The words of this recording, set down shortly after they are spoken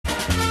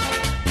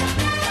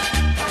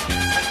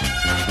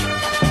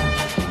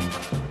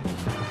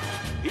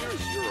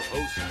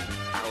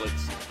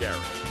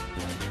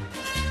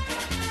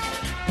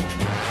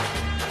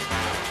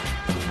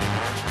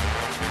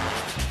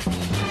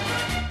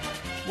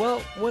Well,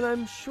 when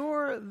I'm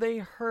sure they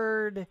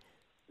heard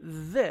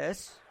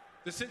this,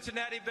 the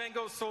Cincinnati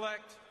Bengals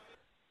select.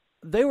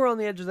 They were on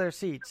the edge of their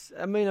seats.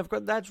 I mean, of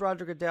course, that's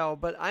Roger Goodell,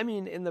 but I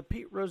mean, in the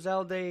Pete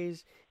Rozelle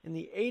days, in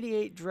the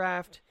 '88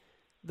 draft,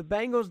 the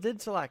Bengals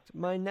did select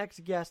my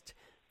next guest,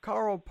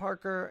 Carl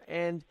Parker,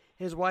 and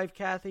his wife,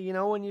 Cathy. You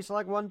know, when you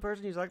select one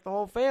person, you select the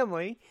whole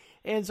family.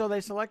 And so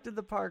they selected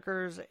the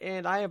Parkers,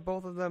 and I have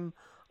both of them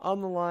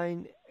on the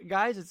line.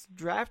 Guys, it's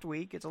draft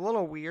week. It's a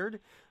little weird,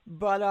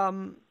 but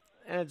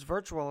and it's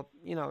virtual.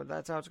 You know,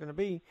 that's how it's going to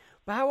be.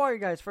 But how are you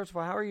guys? First of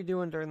all, how are you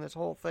doing during this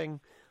whole thing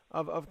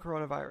of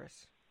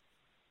coronavirus?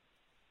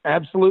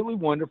 Absolutely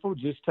wonderful.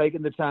 Just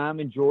taking the time,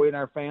 enjoying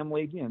our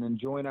family and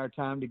enjoying our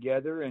time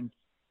together, and,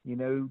 you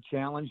know,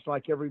 challenged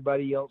like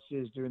everybody else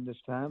is during this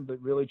time,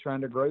 but really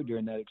trying to grow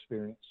during that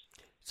experience.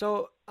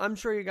 So I'm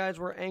sure you guys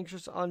were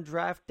anxious on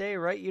draft day,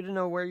 right? You didn't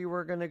know where you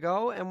were going to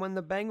go. And when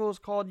the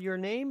Bengals called your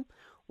name,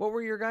 what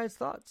were your guys'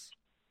 thoughts?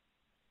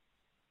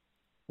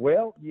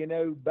 Well, you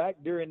know, back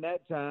during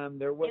that time,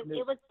 there wasn't.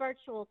 It was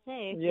virtual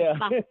too. Yeah.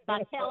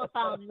 by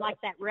telephone, like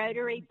that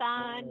rotary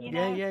phone, you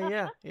know.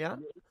 Yeah.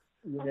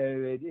 You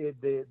know,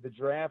 the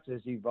draft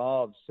has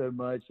evolved so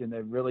much, and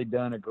they've really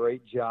done a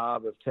great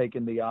job of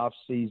taking the off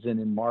season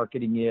and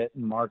marketing it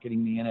and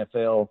marketing the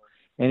NFL.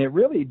 And it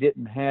really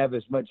didn't have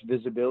as much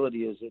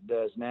visibility as it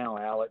does now,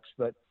 Alex.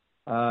 But,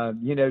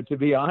 you know, to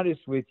be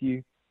honest with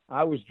you,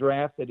 I was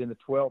drafted in the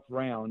 12th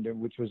round,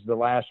 which was the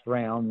last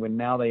round, when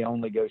now they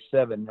only go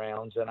 7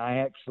 rounds. And I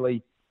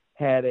actually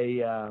had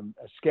a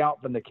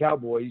scout from the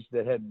Cowboys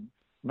that had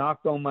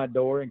knocked on my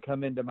door and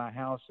come into my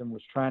house and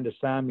was trying to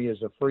sign me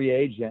as a free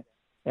agent.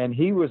 And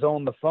he was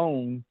on the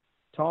phone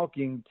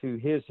talking to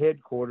his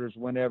headquarters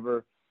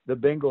whenever the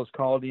Bengals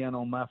called in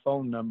on my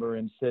phone number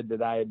and said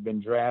that I had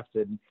been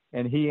drafted,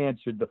 and he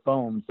answered the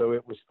phone. So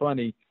it was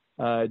funny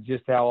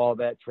just how all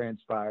that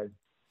transpired.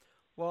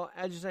 Well,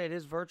 as you say, it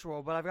is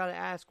virtual, but I've got to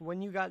ask,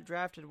 when you got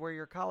drafted, were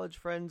your college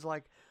friends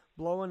like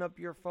blowing up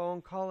your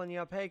phone, calling you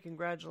up, hey,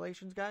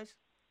 congratulations, guys?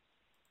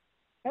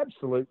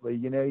 Absolutely.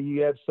 You know,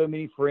 you have so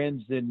many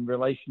friends and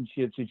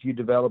relationships that you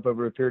develop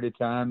over a period of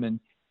time, and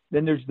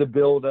then there's the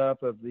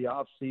build-up of the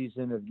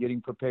off-season of getting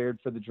prepared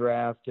for the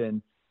draft,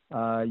 and,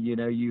 you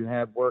know, you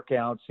have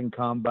workouts and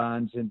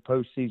combines and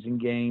postseason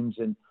games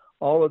and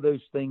all of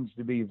those things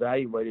to be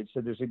evaluated.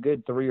 So there's a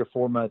good 3 or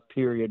 4 month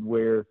period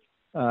where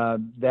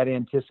that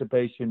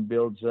anticipation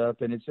builds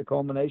up, and it's a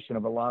culmination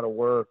of a lot of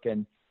work.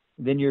 And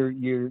then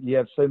you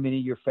have so many,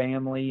 your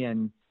family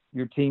and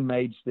your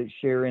teammates that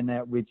share in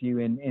that with you,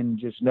 and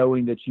just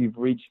knowing that you've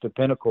reached a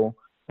pinnacle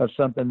of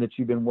something that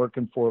you've been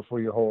working for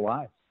your whole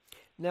life.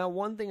 Now,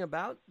 one thing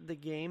about the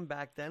game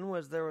back then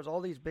was there was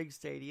all these big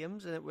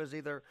stadiums, and it was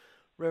either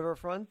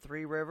Riverfront,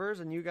 Three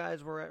Rivers, and you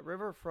guys were at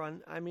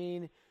Riverfront. I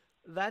mean,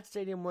 that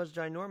stadium was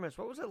ginormous.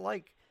 What was it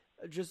like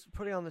just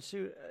putting on the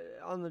suit,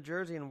 on the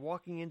jersey, and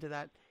walking into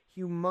that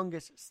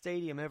humongous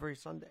stadium every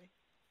Sunday?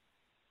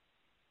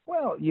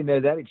 Well, you know,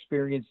 that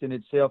experience in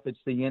itself, it's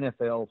the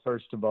NFL,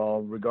 first of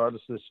all,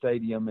 regardless of the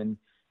stadium. And,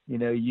 you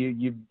know,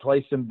 you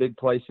play some big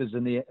places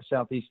in the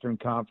Southeastern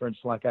Conference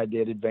like I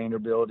did at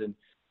Vanderbilt, and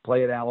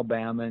play at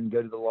Alabama, and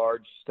go to the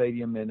large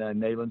stadium in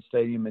Neyland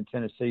Stadium in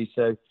Tennessee.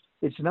 So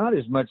it's not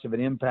as much of an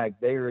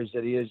impact there as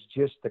it is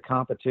just the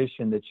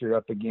competition that you're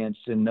up against,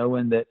 and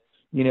knowing that,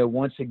 you know,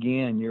 once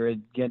again, you're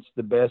against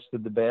the best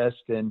of the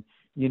best, and,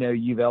 you know,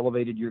 you've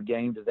elevated your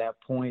game to that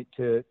point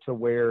to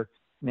where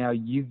now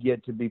you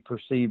get to be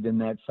perceived in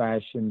that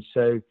fashion.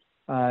 So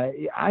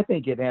I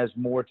think it has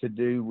more to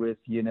do with,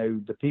 you know,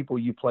 the people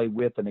you play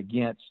with and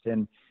against,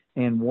 and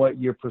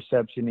what your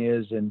perception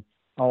is. And,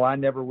 I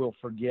never will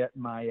forget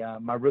my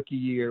rookie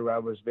year. I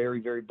was very,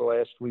 very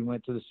blessed. We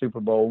went to the Super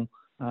Bowl.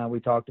 We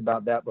talked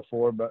about that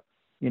before, but,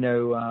 you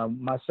know,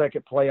 my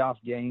second playoff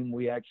game,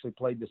 we actually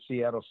played the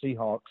Seattle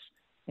Seahawks,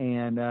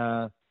 and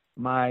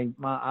my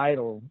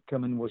idol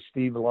coming was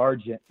Steve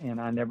Largent,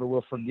 and I never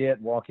will forget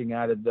walking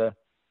out of the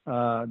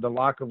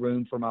locker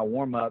room for my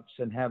warm-ups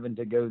and having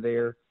to go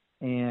there,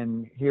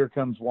 and here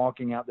comes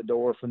walking out the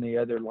door from the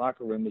other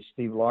locker room is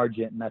Steve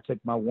Largent, and I took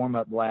my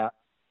warm-up lap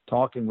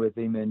talking with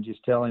him and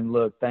just telling him,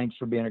 look, thanks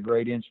for being a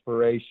great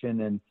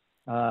inspiration.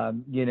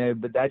 And, you know,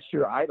 but that's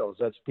your idols.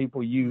 That's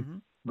people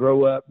you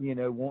grow up, you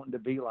know, wanting to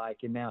be like,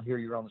 and now here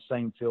you're on the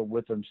same field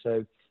with them.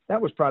 So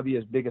that was probably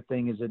as big a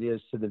thing as it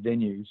is to the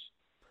venues.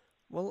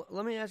 Well,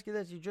 let me ask you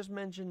this. You just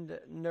mentioned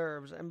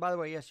nerves. And by the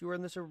way, yes, you were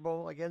in the Super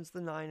Bowl against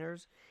the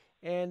Niners.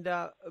 And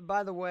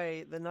by the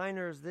way, the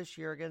Niners this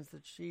year against the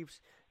Chiefs,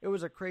 it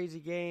was a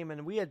crazy game.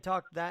 And we had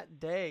talked that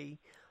day,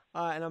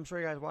 and I'm sure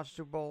you guys watched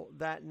the Super Bowl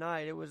that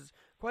night. It was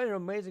quite an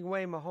amazing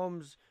way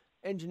Mahomes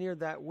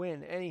engineered that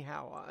win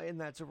anyhow in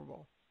that Super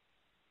Bowl.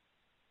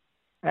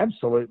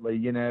 Absolutely.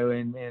 You know,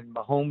 and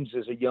Mahomes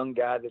is a young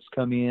guy that's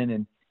come in,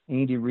 and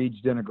Andy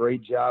Reid's done a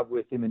great job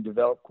with him and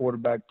developed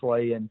quarterback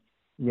play. And,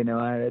 you know,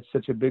 it's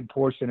such a big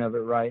portion of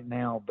it right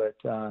now, but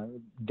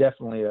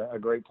definitely a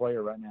great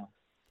player right now.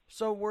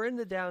 So we're in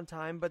the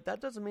downtime, but that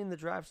doesn't mean the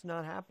draft's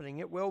not happening.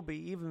 It will be,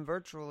 even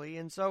virtually.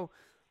 And so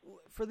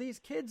for these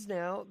kids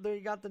now, they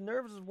got the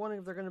nerves of wondering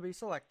if they're going to be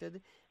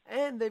selected,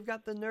 and they've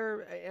got the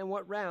nerve and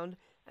what round,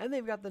 and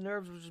they've got the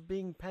nerves of just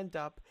being pent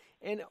up.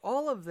 And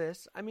all of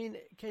this, I mean,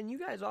 can you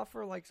guys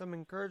offer like some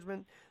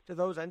encouragement to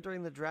those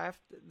entering the draft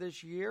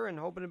this year and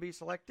hoping to be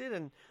selected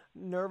and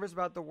nervous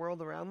about the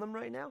world around them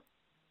right now?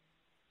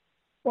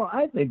 Well,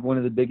 I think one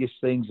of the biggest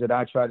things that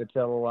I try to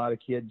tell a lot of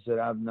kids that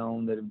I've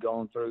known that have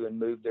gone through and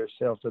moved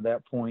themselves to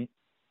that point,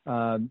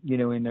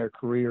 in their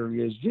career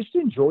is just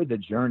enjoy the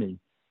journey.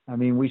 I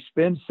mean, we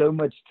spend so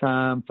much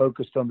time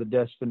focused on the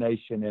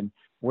destination and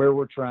where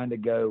we're trying to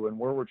go and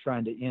where we're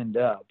trying to end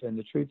up. And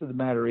the truth of the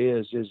matter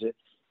is that,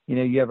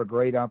 you have a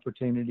great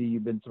opportunity.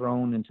 You've been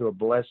thrown into a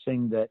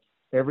blessing that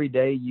every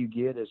day you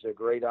get is a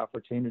great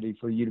opportunity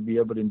for you to be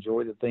able to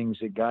enjoy the things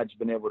that God's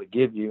been able to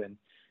give you.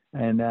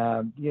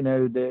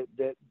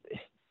 That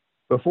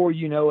before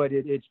you know it,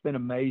 it's been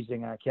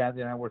amazing.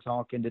 Cathy and I were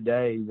talking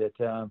today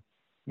that,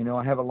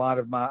 I have a lot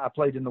of I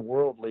played in the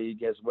World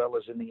League as well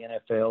as in the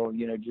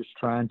NFL, just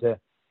trying to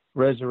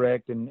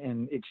resurrect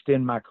and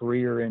extend my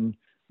career. And,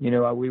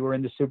 we were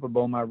in the Super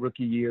Bowl my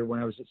rookie year when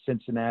I was at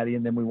Cincinnati,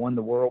 and then we won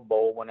the World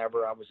Bowl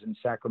whenever I was in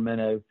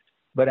Sacramento.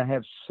 But I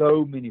have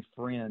so many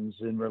friends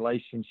and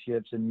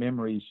relationships and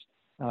memories.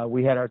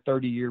 We had our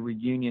 30-year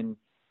reunion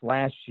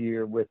last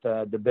year with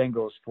the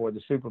Bengals for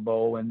the Super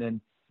Bowl. And then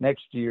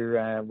next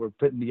year, we're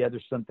putting together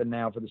something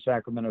now for the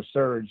Sacramento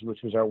Surge, which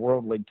was our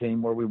World League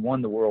team where we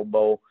won the World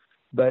Bowl.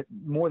 But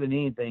more than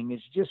anything,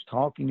 it's just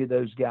talking to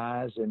those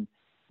guys and,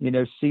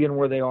 seeing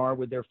where they are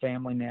with their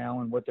family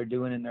now and what they're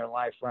doing in their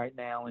life right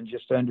now, and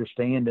just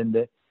understanding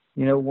that,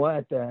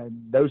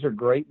 those are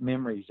great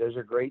memories. Those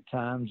are great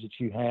times that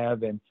you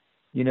have. And,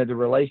 the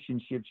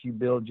relationships you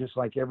build, just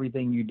like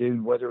everything you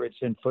do, whether it's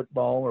in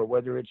football or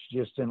whether it's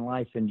just in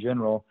life in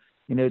general,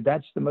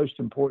 that's the most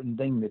important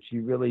thing that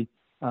you really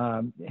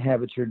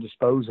have at your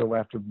disposal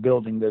after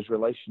building those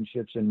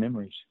relationships and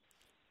memories.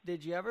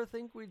 Did you ever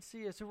think we'd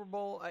see a Super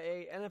Bowl,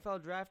 a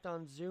NFL draft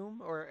on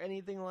Zoom or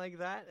anything like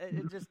that?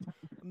 It's just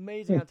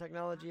amazing how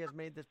technology has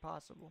made this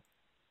possible.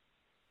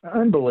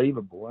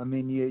 Unbelievable. I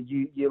mean,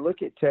 you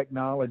look at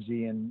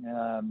technology and,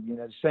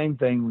 the same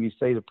thing we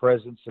say, the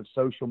presence of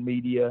social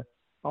media,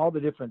 all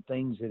the different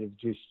things that have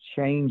just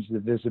changed the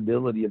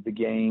visibility of the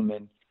game.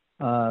 And,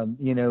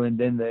 and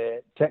then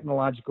the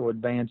technological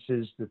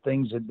advances, the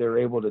things that they're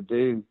able to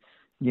do,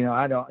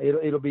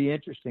 it'll be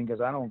interesting because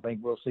I don't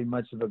think we'll see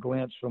much of a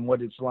glimpse from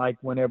what it's like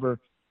whenever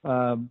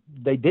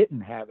they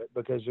didn't have it,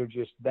 because they're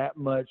just that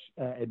much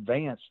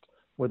advanced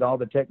with all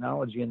the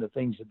technology and the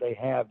things that they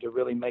have to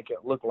really make it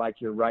look like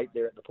you're right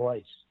there at the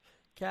place.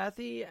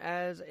 Cathy,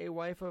 as a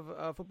wife of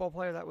a football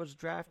player that was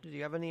drafted, do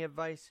you have any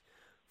advice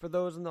for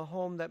those in the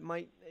home that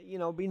might,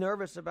 be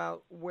nervous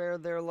about where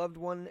their loved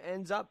one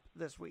ends up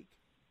this week?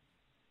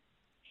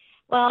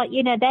 Well,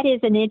 that is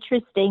an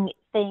interesting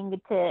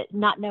thing to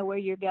not know where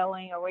you're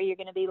going or where you're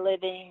going to be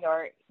living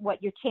or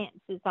what your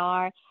chances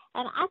are.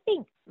 And I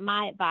think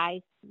my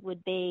advice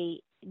would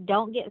be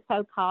don't get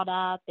so caught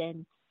up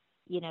in,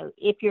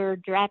 if you're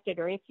drafted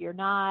or if you're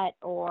not,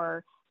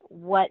 or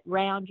what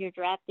round you're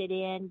drafted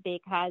in,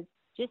 because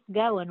just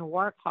go and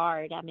work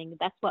hard. I mean,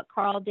 that's what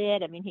Carl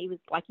did. I mean, he was,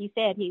 like you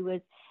said, he was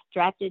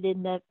drafted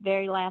in the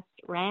very last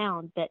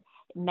round, but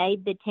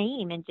made the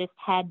team and just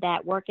had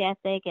that work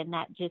ethic and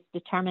that just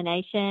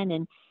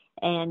determination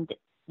and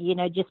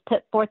just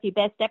put forth your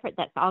best effort.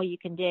 That's all you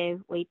can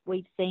do.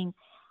 We've seen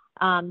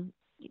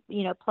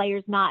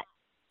players not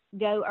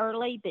go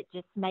early but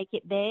just make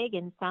it big,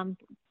 and some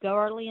go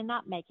early and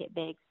not make it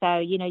big. So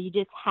you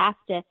just have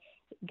to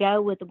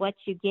go with what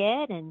you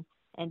get and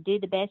do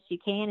the best you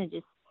can. And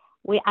just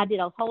I did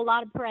a whole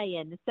lot of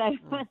praying, so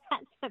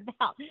that's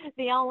about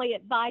the only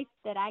advice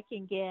that I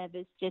can give,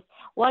 is just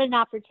what an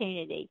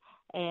opportunity.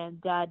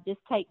 And just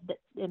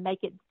and make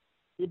it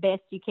the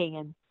best you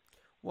can.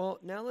 Well,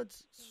 now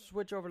let's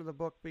switch over to the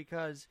book,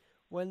 because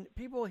when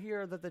people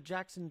hear that the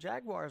Jacksonville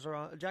Jaguars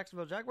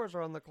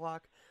are on the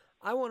clock,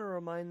 I want to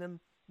remind them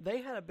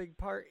they had a big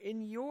part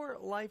in your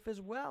life as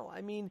well.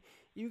 I mean,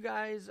 you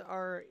guys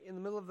are in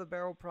the middle of the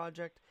Barrel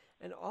Project,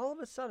 and all of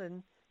a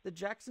sudden, the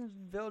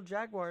Jacksonville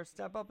Jaguars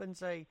step up and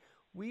say,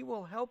 "We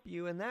will help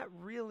you," and that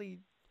really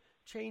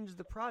changed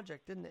the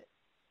project, didn't it?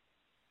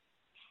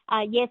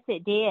 Yes,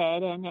 it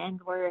did.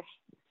 And we're,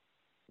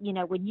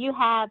 when you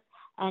have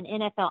an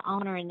NFL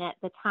owner, and at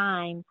the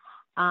time,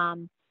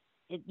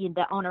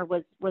 the owner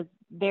was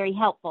very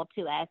helpful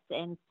to us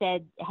and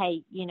said,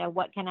 "Hey,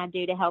 what can I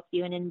do to help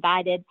you?" And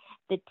invited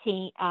the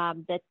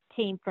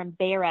team from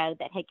Barrow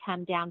that had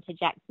come down to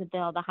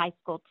Jacksonville, the high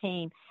school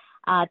team,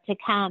 to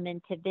come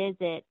and to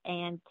visit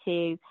and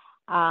to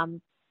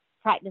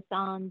practice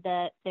on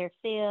their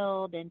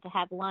field and to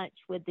have lunch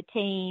with the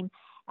team.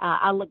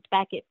 I looked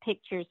back at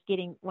pictures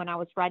when I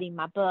was writing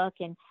my book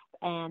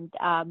and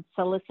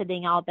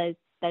soliciting all those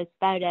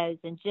photos,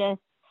 and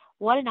just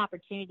what an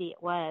opportunity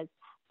it was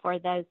for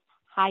those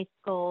high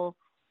school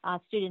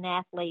student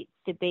athletes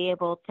to be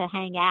able to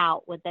hang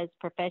out with those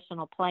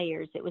professional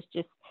players. It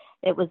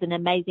was an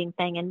amazing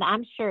thing, and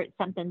I'm sure it's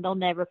something they'll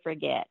never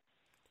forget.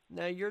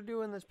 Now, you're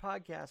doing this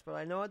podcast, but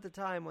I know at the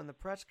time when the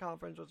press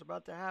conference was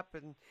about to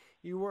happen,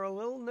 you were a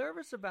little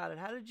nervous about it.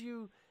 How did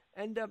you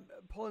end up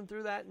pulling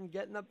through that and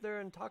getting up there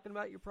and talking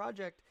about your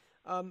project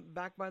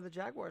backed by the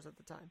Jaguars at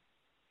the time?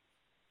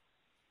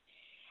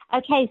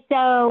 Okay,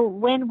 so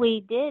when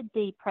we did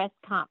the press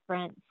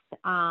conference,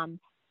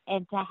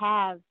 and to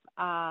have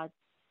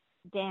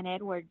Dan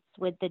Edwards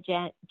with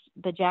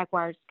the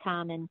Jaguars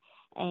come and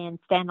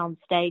stand on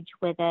stage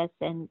with us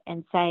and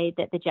say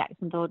that the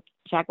Jacksonville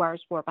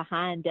Jaguars were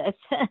behind us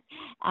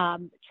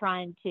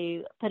trying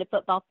to put a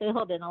football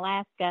field in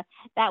Alaska,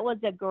 that was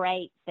a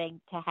great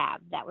thing to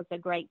have. That was a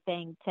great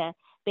thing to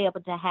be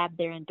able to have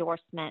their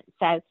endorsement.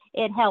 So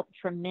it helped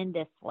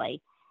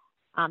tremendously.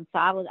 So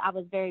I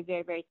was very,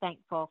 very, very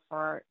thankful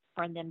for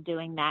them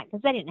doing that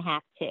because they didn't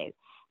have to.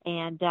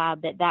 And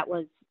that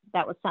was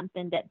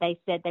something that they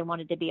said they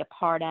wanted to be a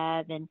part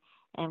of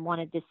and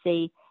wanted to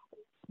see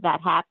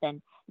that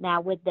happen.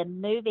 Now with the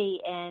movie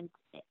and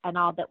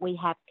all that we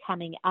have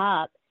coming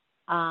up,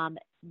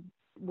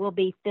 we'll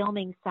be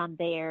filming some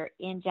there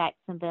in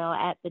Jacksonville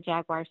at the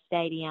Jaguar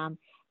Stadium,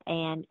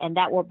 and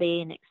that will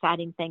be an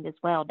exciting thing as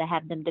well to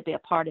have them to be a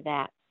part of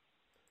that.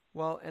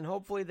 Well, and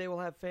hopefully they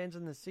will have fans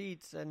in the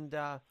seats, and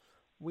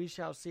we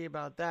shall see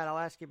about that. I'll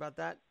ask you about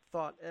that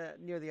thought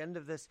near the end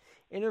of this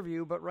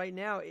interview, but right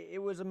now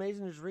it was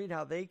amazing to just read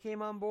how they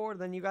came on board.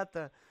 Then you got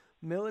the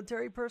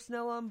military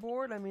personnel on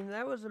board. I mean,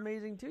 that was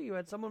amazing too. You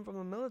had someone from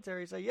the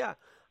military say, yeah,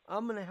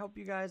 I'm going to help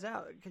you guys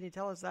out. Can you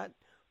tell us that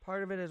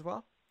part of it as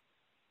well?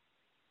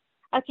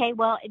 Okay,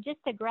 well, just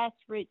a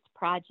grassroots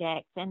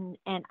project, and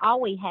all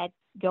we had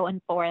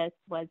going for us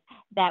was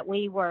that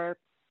we were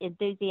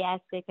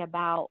enthusiastic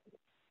about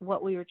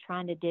what we were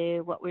trying to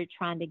do, what we were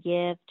trying to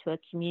give to a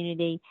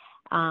community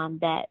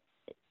that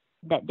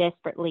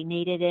desperately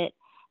needed it.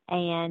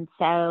 And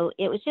so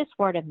it was just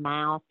word of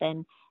mouth,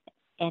 and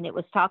it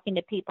was talking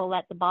to people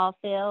at the ball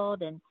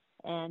field and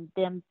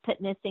them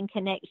putting us in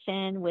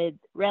connection with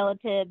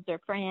relatives or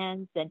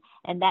friends. And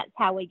that's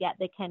how we got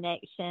the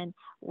connection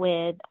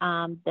with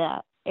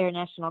the Air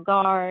National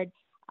Guard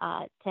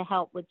to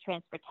help with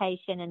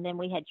transportation. And then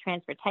we had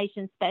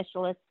transportation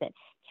specialists that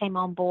came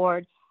on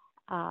board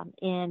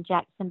in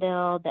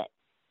Jacksonville that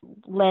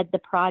led the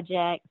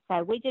project.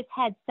 So we just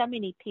had so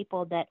many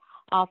people that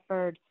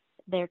offered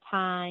their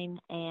time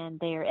and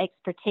their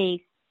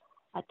expertise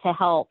to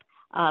help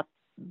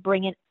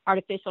bring an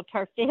artificial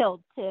turf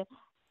field to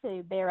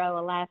Barrow,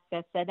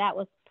 Alaska. So that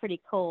was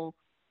pretty cool,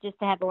 just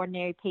to have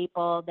ordinary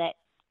people that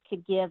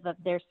could give of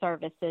their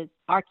services,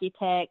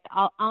 architects,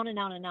 on and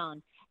on and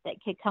on, that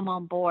could come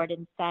on board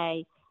and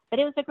say, but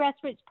it was a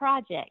grassroots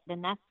project.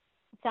 And that's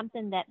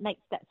something that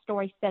makes that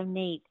story so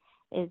neat,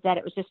 is that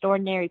it was just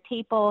ordinary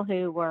people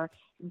who were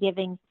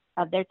giving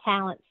of their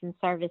talents and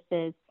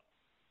services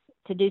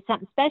to do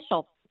something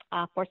special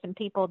for some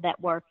people that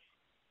were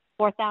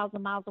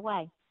 4,000 miles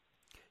away.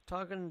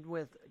 Talking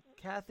with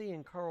Cathy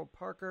and Carl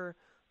Parker.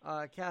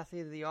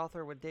 Cathy, the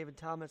author with David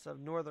Thomas of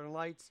Northern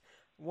Lights,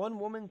 One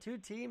Woman, Two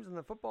Teams in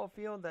the Football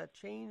Field That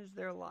Changed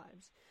Their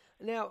Lives.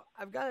 Now,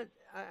 I've got,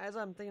 as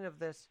I'm thinking of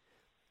this,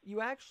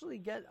 you actually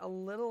get a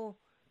lot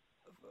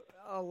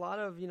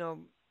of,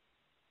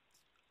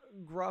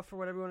 gruff or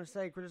whatever you want to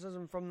say,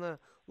 criticism from the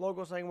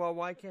local saying, well,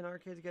 why can't our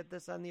kids get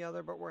this and the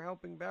other, but we're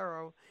helping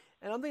Barrow.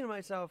 And I'm thinking to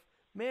myself,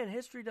 man,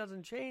 history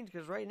doesn't change,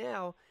 because right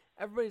now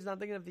everybody's not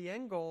thinking of the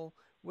end goal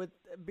with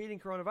beating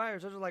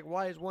coronavirus. Those are like,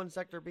 why is one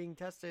sector being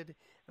tested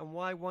and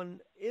why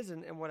one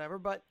isn't and whatever.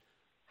 But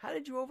how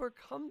did you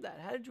overcome that?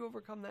 How did you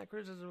overcome that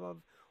criticism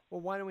of, well,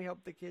 why don't we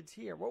help the kids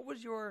here? What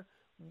was your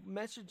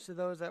message to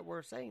those that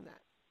were saying that?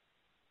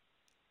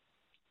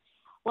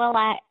 Well,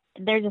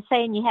 there's a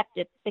saying, you have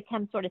to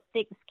become sort of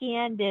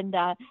thick-skinned, and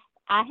I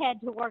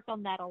had to work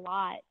on that a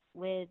lot,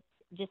 with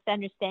just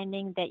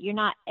understanding that you're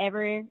not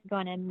ever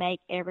going to make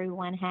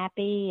everyone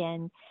happy.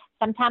 And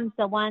sometimes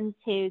the ones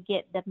who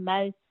get the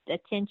most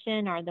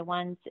attention are the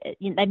ones,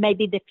 they may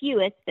be the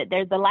fewest, but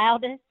they're the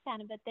loudest,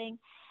 kind of a thing.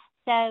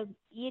 So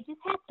you just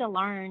have to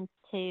learn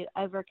to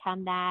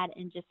overcome that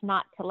and just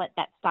not to let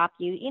that stop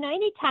you.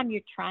 Anytime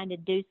you're trying to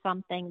do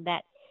something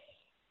that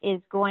is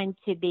going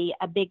to be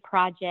a big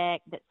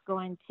project, that's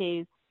going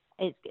to,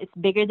 it's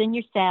bigger than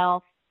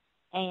yourself.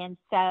 And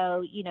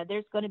so,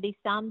 there's going to be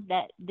some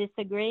that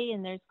disagree,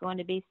 and there's going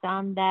to be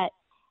some that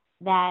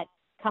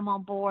come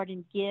on board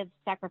and give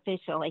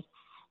sacrificially.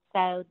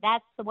 So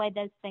that's the way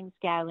those things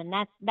go. And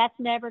that's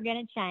never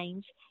going to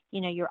change.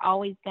 You're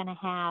always going to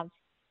have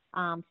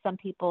some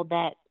people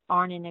that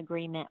aren't in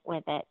agreement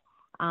with it.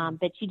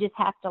 But you just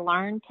have to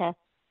learn to,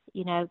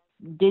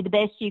 do the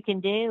best you can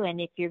do.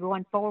 And if you're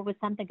going forward with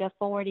something, go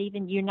forward.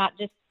 Even you're not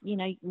just,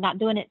 not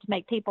doing it to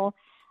make people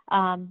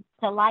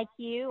to like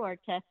you or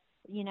to,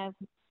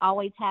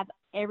 always have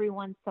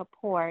everyone's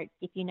support.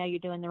 If you're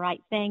doing the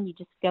right thing, you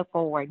just go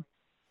forward.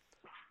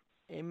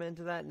 Amen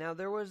to that. Now,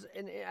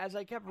 and as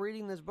I kept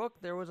reading this book,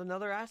 there was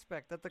another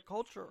aspect, that the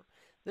culture,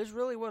 this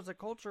really was a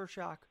culture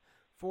shock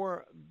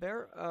for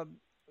Barrow,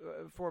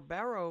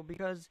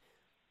 because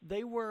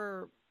they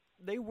were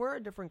a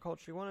different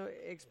culture. You want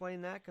to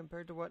explain that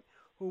compared to what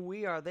who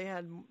we are, they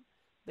had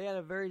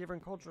a very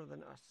different culture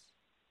than us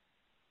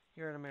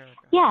here in America.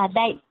 Yeah,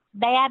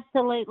 they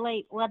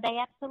absolutely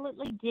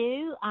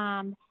do.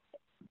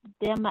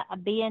 Them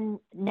being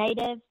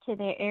native to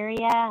their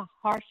area,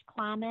 harsh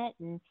climate,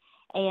 and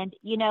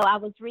I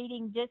was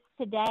reading just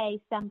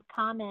today some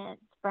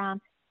comments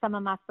from some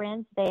of my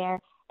friends there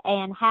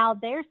and how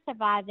they're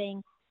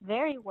surviving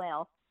very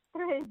well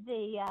through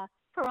the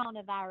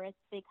coronavirus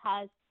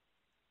because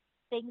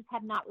things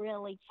have not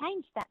really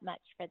changed that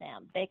much for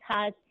them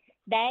because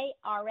they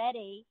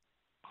already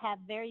have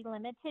very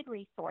limited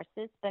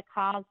resources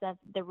because of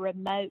the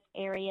remote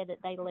area that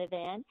they live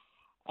in.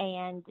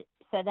 And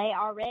so they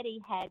already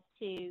had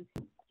to,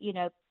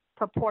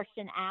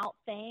 proportion out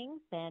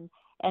things and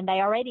they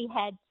already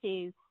had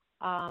to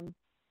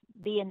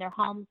be in their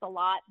homes a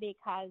lot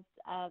because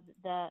of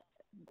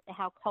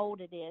how cold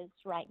it is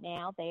right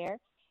now there.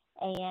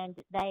 And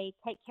they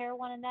take care of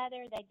one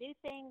another. They do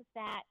things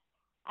that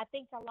I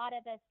think a lot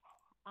of us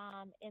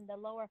in the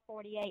lower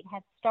 48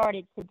 have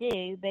started to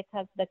do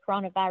because the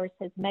coronavirus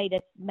has made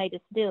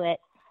us do it,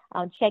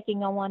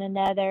 checking on one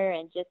another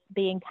and just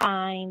being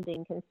kind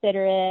and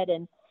considerate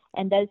and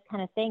those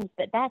kind of things.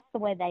 But that's the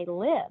way they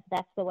live.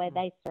 That's the way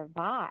they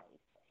survive.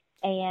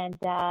 And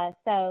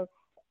so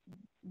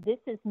this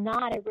is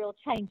not a real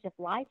change of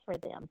life for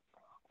them.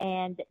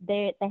 And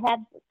they have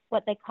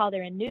what they call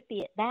their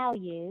Inupiat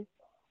values.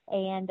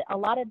 And a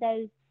lot of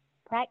those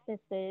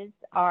practices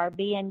are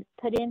being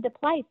put into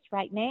place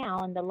right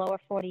now in the lower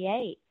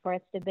 48 for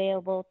us to be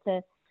able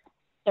to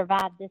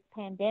survive this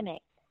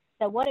pandemic.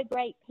 So what a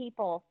great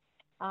people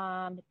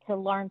to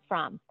learn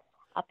from,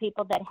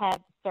 people that have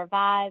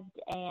survived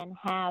and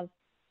have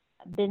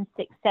been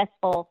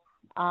successful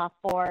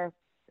for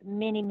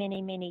many,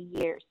 many, many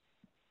years.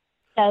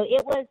 So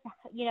it was,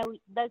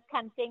 those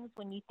kind of things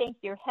when you think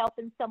you're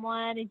helping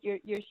someone and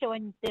you're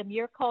showing them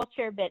your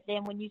culture, but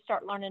then when you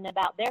start learning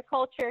about their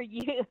culture,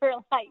 you're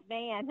like,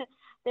 man,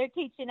 they're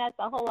teaching us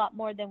a whole lot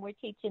more than we're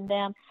teaching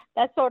them.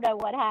 That's sort of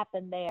what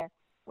happened there.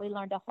 We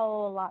learned a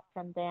whole lot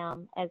from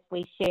them as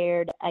we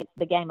shared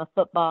the game of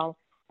football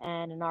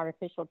and an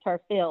artificial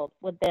turf field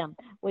with them.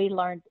 We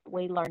learned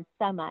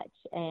so much,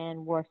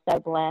 and we're so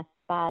blessed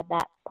by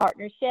that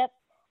partnership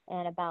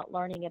and about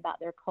learning about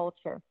their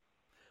culture.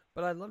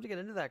 But I'd love to get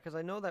into that because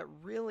I know that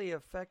really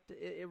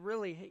it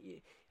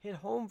really hit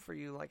home for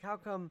you. Like, how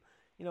come,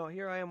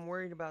 here I am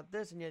worried about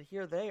this, and yet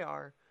here they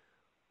are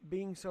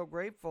being so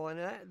grateful. And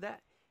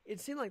that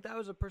it seemed like that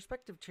was a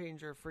perspective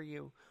changer for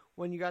you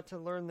when you got to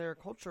learn their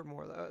culture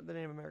more, the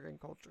Native American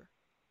culture.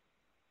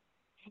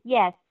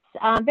 Yes,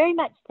 very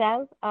much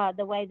so.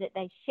 The way that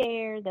they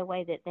share, the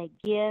way that they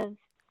give,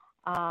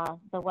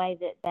 the way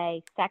that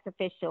they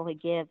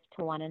sacrificially give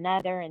to one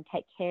another and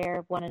take care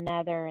of one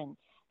another and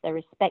the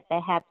respect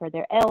they have for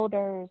their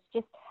elders,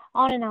 just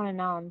on and on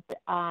and on.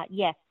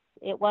 Yes,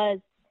 it was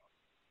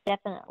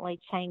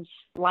definitely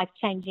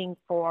life-changing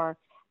for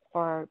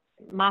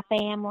my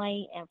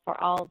family and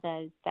for all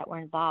those that were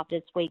involved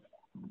as we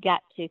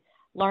got to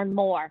learn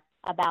more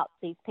about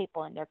these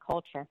people and their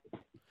culture.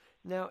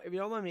 Now, if you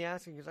don't mind me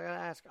asking, because I got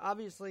to ask,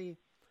 obviously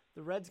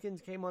the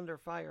Redskins came under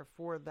fire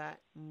for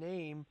that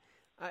name.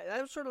 That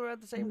was sort of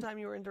at the same time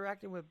you were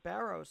interacting with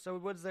Barrow. So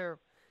was there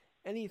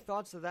any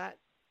thoughts of that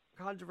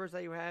controversy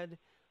that you had,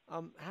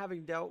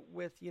 having dealt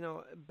with,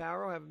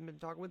 Barrow, having been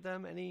talking with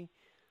them? Any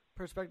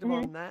perspective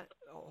on that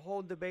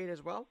whole debate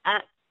as well?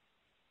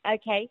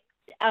 Okay.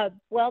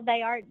 Well,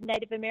 they are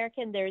Native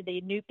American. They're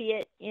the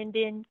Inupiat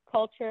Indian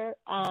culture.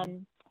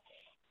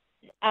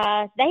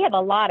 They have a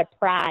lot of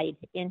pride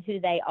in who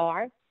they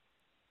are,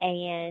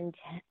 and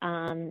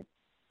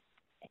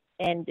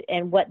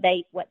what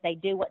they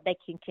do, what they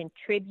can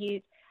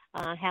contribute,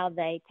 how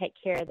they take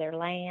care of their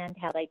land,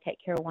 how they take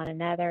care of one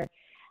another.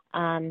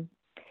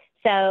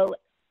 So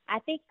I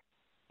think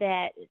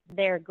that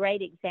they're a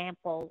great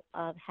example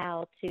of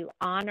how to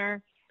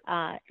honor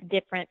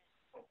different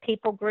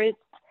people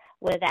groups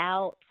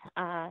without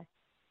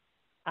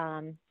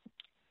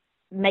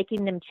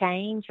making them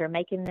change or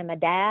making them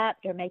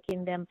adapt or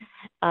making them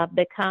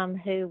become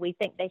who we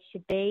think they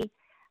should be.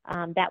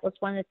 That was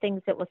one of the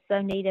things that was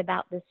so neat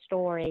about this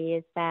story,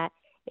 is that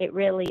it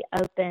really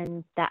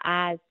opened the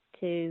eyes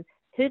to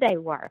who they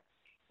were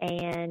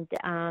and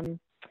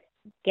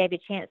gave a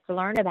chance to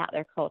learn about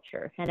their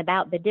culture and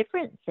about the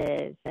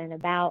differences and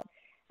about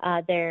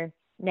their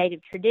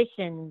native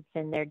traditions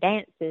and their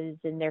dances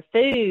and their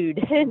food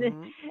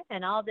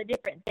and all the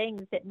different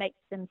things that makes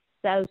them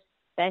so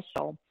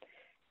special.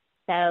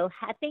 So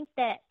I think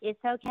that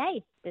it's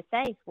okay to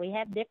say we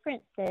have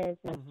differences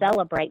and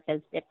celebrate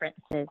those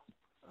differences.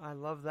 I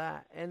love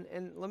that.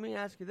 And let me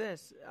ask you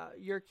this: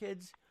 your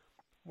kids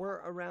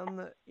were around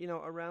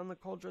the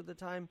culture at the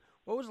time.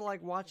 What was it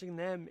like watching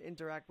them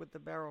interact with the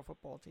Barrow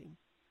football team?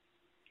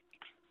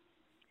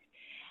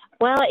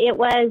 Well, it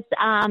was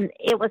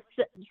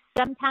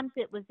sometimes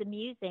it was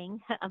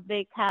amusing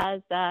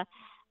because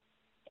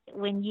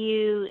when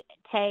you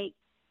take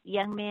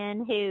young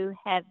men who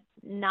have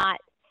not,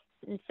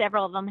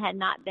 several of them had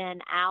not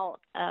been out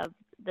of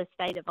the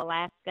state of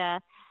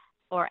Alaska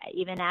or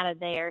even out of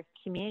their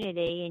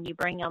community, and you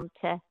bring them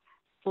to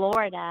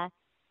Florida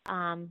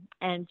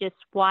and just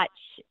watch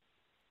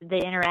the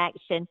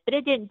interaction. But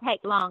it didn't take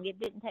long. It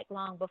didn't take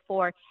long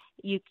before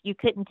you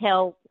couldn't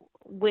tell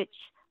which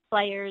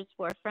players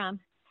were from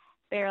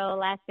Barrow,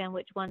 Alaska, and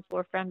which ones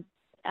were from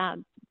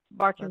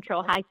Bartram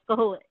Trail High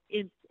School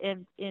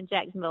in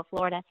Jacksonville,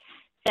 Florida.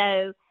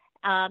 So,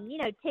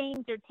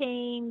 teams are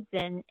teams,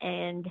 and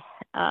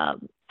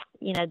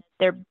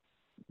they're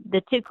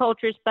the two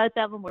cultures. Both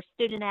of them were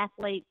student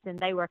athletes, and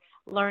they were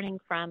learning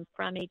from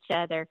each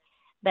other.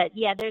 But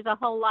yeah, there's a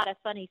whole lot of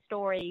funny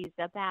stories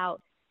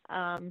about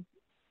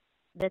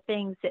the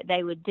things that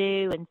they would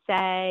do and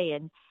say,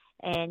 and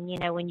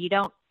when you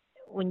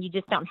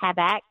just don't have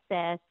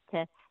access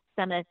to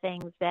some of the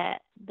things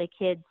that the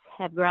kids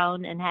have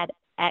grown and had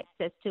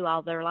access to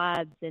all their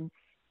lives,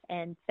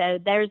 and so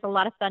there's a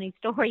lot of funny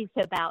stories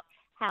about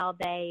how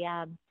they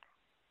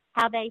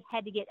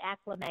had to get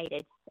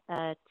acclimated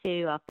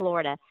to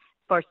Florida.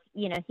 Of course,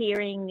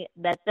 hearing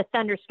the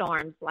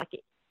thunderstorms,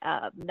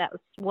 that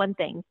was one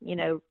thing.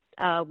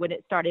 When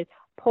it started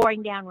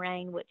pouring down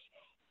rain, which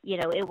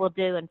it will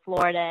do in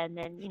Florida, and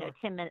then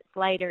 10 minutes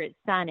later it's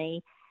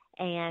sunny,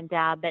 and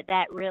but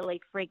that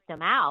really freaked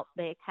them out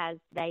because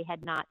they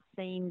had not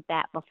seen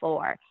that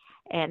before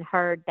and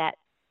heard that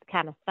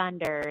kind of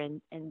thunder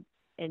and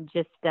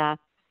just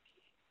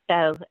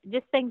so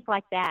just things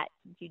like that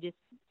you just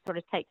sort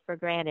of take for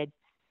granted.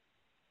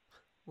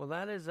 Well,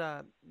 that's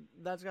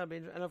got to be,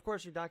 and of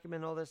course you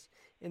document all this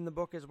in the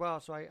book as well,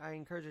 so I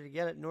encourage you to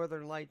get it.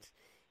 Northern Lights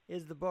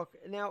is the book.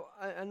 Now,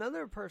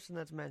 another person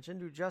that's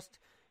mentioned who just,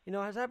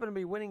 has happened to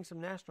be winning some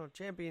national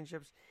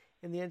championships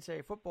in the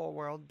NCAA football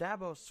world,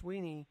 Dabo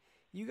Swinney.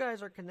 You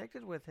guys are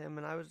connected with him,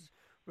 and I was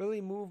really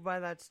moved by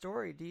that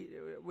story.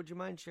 Would you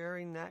mind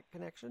sharing that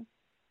connection?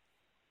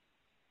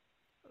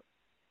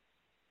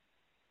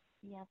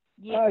 Yeah.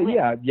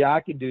 Yeah,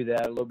 I can do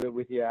that a little bit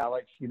with you,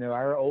 Alex.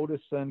 Our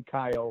oldest son,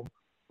 Kyle,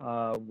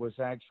 was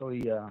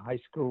actually a high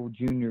school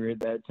junior at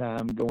that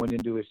time, going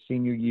into his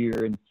senior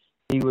year, and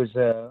he was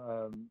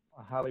a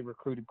highly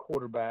recruited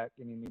quarterback,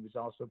 and he was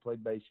also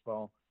played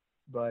baseball.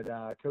 But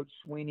Coach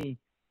Swinney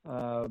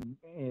was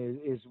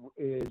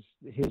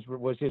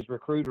his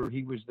recruiter.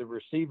 He was the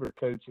receiver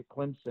coach at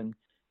Clemson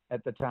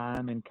at the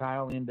time, and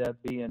Kyle ended up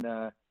being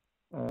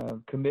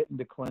committing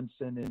to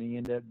Clemson, and he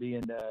ended up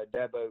being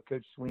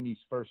Coach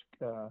Swinney's first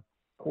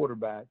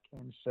quarterback.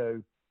 And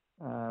so,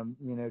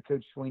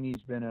 Coach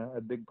Swinney's been a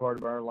big part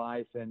of our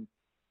life, and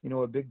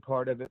a big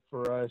part of it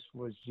for us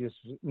was just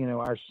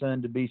our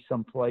son to be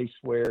someplace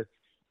where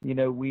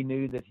we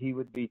knew that he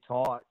would be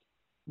taught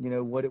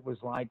what it was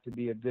like to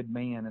be a good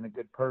man and a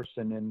good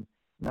person, and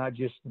not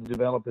just to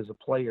develop as a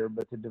player,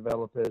 but to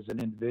develop as an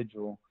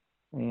individual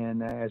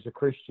and as a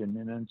Christian.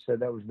 And so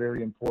that was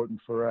very important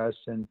for us.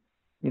 And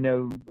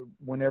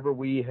whenever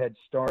we had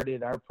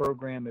started our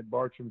program at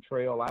Bartram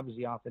Trail, I was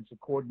the offensive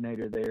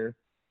coordinator there,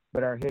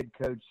 but our head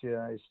coach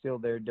is still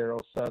there,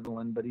 Daryl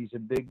Sutherland, but he's a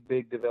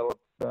big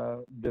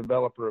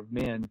developer of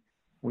men.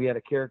 We had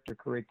a character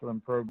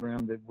curriculum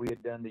program that we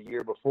had done the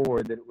year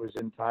before that was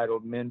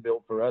entitled Men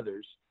Built for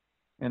Others.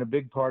 And a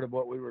big part of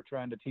what we were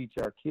trying to teach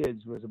our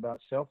kids was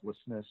about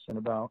selflessness and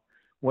about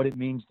what it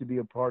means to be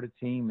a part of a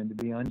team and to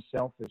be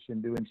unselfish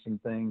in doing some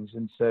things.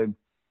 And so,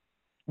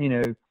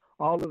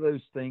 all of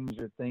those things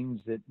are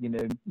things that,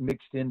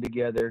 mixed in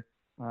together.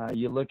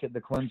 You look at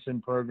the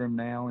Clemson program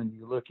now, and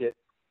you look at,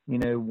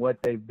 what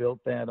they've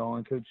built that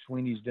on. Coach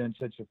Swinney's done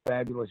such a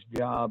fabulous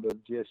job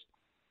of just,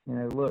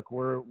 look,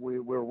 we're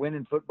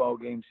winning football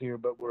games here,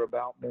 but we're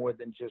about more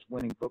than just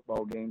winning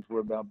football games. We're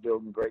about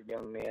building great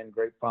young men,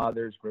 great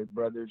fathers, great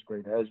brothers,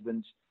 great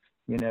husbands,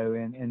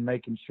 and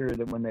making sure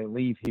that when they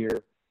leave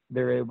here,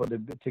 they're able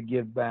to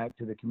give back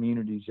to the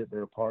communities that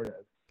they're a part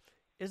of.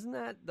 Isn't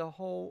that the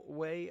whole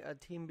way a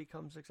team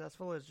becomes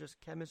successful, is just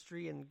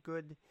chemistry and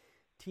good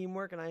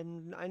teamwork?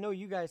 And I know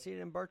you guys see it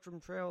in Bartram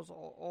Trails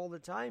all the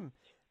time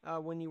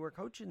when you were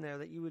coaching there,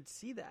 that you would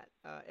see that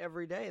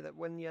every day, that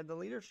when you had the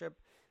leadership,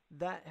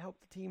 that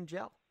helped the team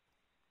gel.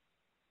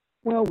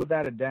 Well,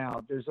 without a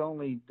doubt. There's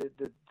only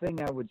the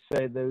thing I would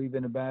say, though,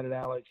 even about it,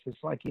 Alex,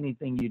 it's like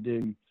anything you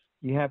do.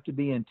 You have to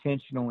be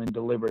intentional and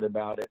deliberate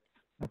about it.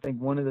 I think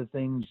one of the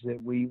things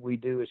that we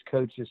do as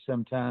coaches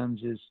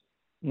sometimes is,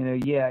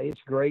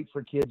 it's great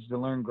for kids to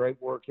learn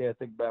great work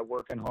ethic by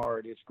working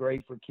hard. It's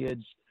great for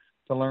kids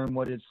to learn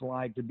what it's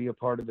like to be a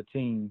part of a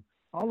team.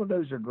 All of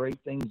those are great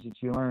things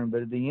that you learn.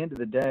 But at the end of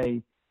the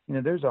day,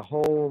 there's a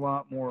whole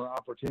lot more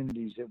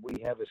opportunities that we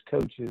have as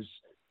coaches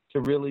to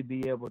really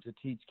be able to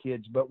teach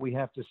kids. But we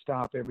have to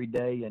stop every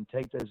day and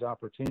take those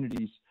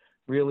opportunities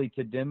really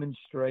to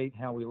demonstrate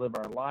how we live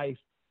our life.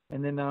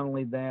 And then not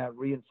only that,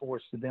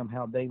 reinforce to them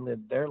how they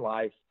live their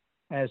life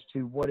as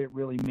to what it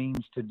really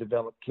means to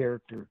develop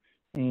character.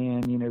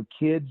 And,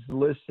 kids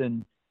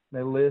listen.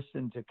 They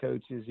listen to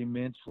coaches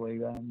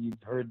immensely.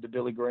 You've heard the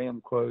Billy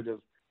Graham quote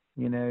of,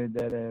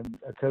 that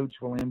a coach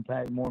will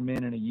impact more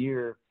men in a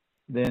year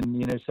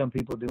than, some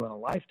people do in a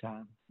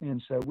lifetime.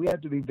 And so we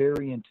have to be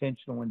very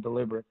intentional and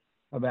deliberate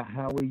about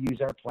how we use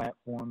our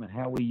platform and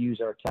how we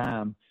use our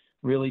time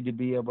really to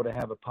be able to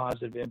have a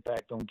positive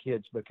impact on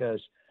kids,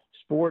 because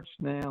sports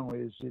now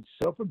it's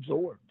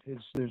self-absorbed.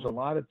 There's a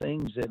lot of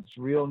things that's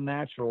real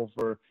natural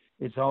for.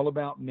 It's all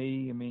about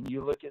me. I mean,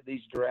 you look at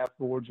these draft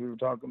boards. We were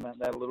talking about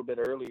that a little bit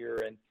earlier,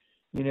 and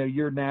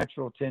your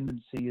natural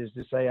tendency is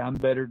to say I'm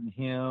better than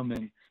him,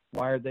 and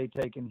why are they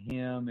taking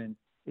him? And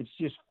it's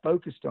just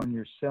focused on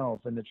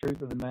yourself. And the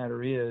truth of the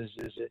matter is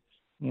that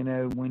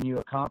when you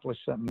accomplish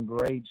something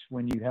great,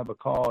 when you have a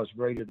cause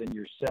greater than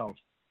yourself.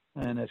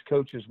 And as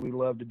coaches, we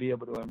love to be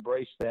able to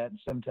embrace that. And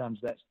sometimes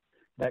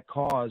that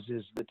cause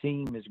is the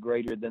team is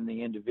greater than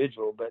the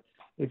individual. But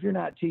if you're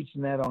not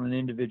teaching that on an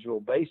individual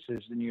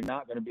basis, then you're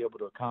not going to be able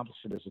to accomplish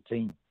it as a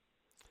team.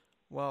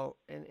 Well,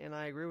 and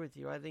I agree with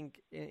you. I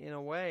think in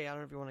a way, I don't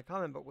know if you want to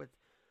comment, but with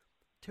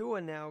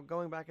Tua now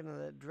going back into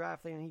the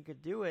draft thing and he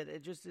could do it,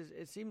 it just is.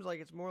 It seems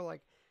like it's more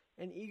like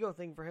an ego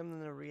thing for him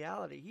than a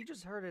reality. He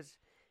just hurt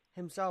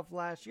himself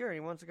last year and he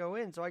wants to go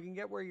in. So I can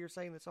get where you're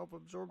saying the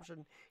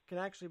self-absorption can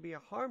actually be a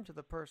harm to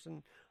the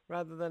person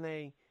rather than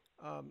a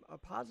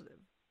positive.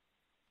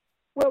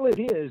 Well, it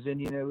is,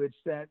 and it's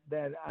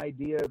that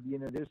idea of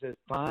there's a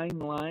fine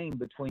line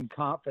between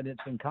confidence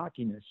and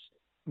cockiness.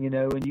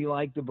 And you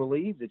like to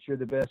believe that you're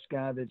the best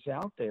guy that's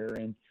out there,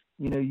 and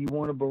you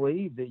want to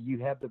believe that you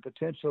have the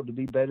potential to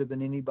be better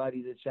than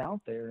anybody that's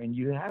out there, and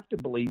you have to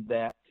believe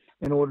that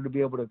in order to be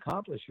able to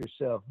accomplish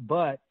yourself.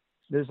 But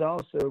there's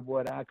also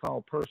what I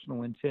call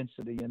personal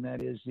intensity, and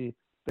that is the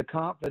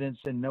confidence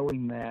in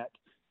knowing that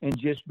and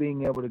just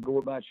being able to go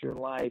about your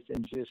life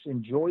and just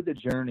enjoy the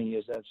journey,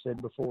 as I've said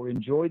before,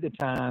 enjoy the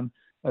time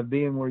of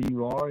being where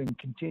you are and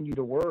continue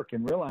to work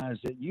and realize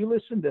that you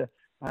listen to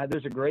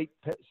there's a great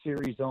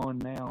series on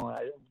now.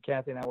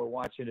 Cathy and I were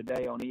watching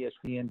today on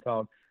ESPN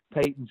called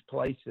Peyton's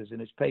Places,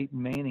 and it's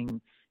Peyton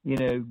Manning,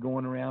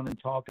 going around and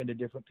talking to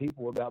different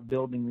people about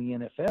building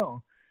the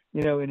NFL,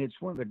 and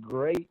it's one of the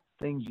great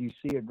things you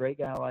see a great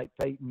guy like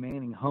Peyton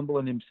Manning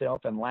humbling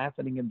himself and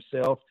laughing at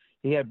himself.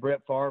 He had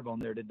Brett Favre on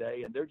there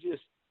today, and they're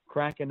just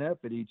cracking up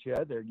at each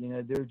other.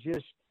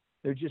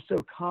 They're just so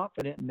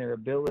confident in their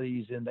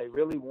abilities, and they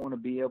really want to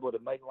be able to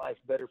make life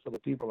better for the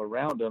people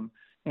around them.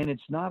 And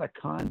it's not a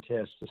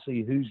contest to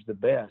see who's the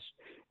best.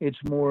 It's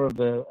more of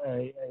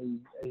a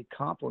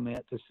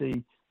compliment to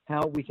see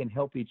how we can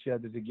help each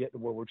other to get to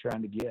where we're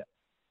trying to get.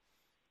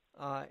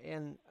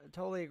 And I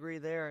totally agree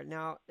there.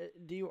 Now,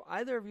 do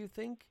either of you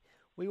think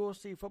we will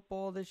see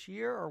football this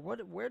year, or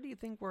where do you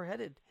think we're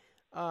headed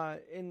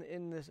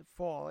in this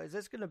fall? Is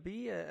this going to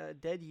be a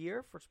dead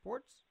year for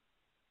sports?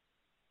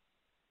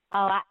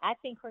 Oh, I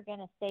think we're going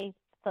to see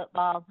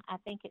football. I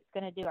think it's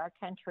going to do our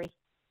country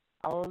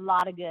a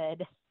lot of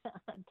good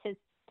to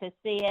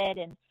see it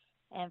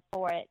and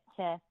for it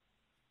to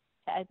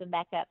open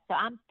back up. So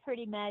I'm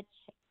pretty much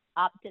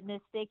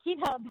optimistic,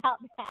 about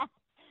that.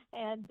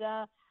 And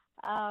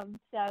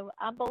so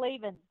I'm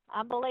believing,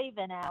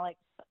 Alex.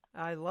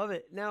 I love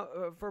it. Now,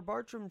 for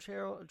Bartram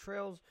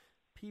Trails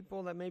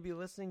people that may be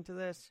listening to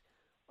this,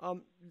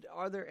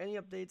 are there any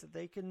updates that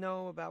they can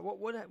know about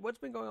what's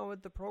been going on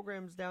with the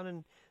programs down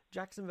in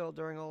Jacksonville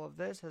during all of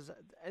this? Has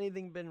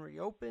anything been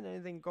reopened?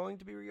 Anything going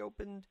to be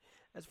reopened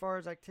as far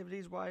as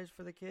activities-wise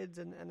for the kids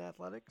and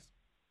athletics?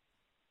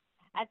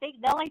 I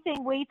think the only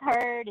thing we've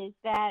heard is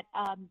that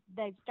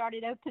they've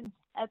started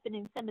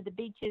opening some of the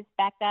beaches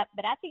back up,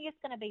 but I think it's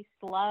going to be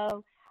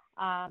slow.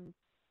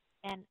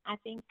 And I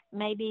think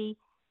maybe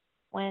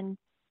when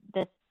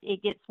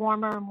it gets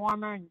warmer and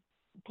warmer and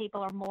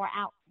people are more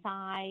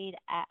outside,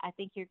 I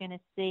think you're going to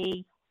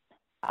see,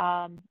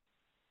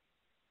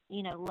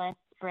 less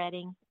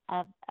spreading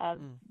of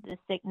the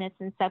sickness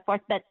and so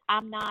forth. But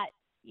I'm not,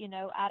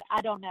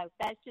 I don't know.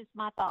 That's just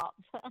my thoughts.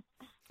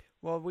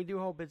 Well, we do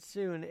hope it's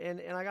soon.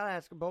 And I got to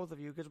ask both of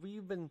you, because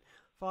we've been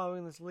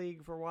following this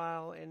league for a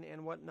while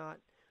and whatnot.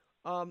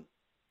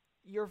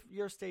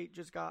 Your state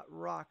just got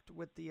rocked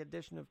with the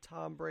addition of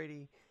Tom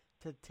Brady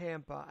to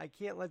Tampa. I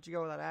can't let you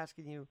go without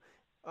asking you,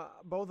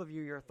 both of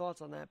you, your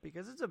thoughts on that,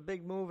 because it's a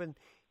big move, and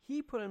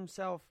he put his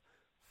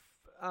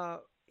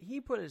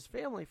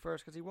family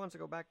first because he wants to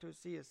go back to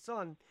see his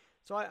son.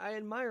 So I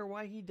admire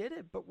why he did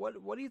it. But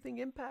what do you think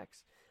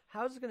impacts?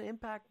 How is it going to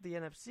impact the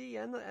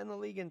NFC and the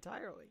league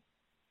entirely?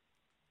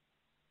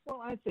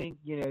 Well, I think,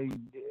 you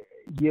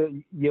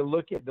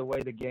look at the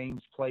way the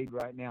game's played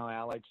right now,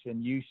 Alex,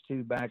 and used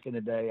to back in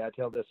the day. I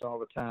tell this all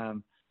the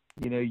time.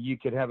 You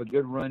could have a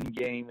good run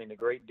game and a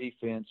great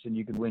defense, and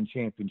you could win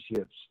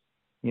championships.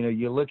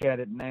 You look at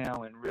it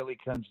now, and really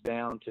comes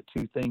down to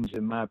two things,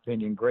 in my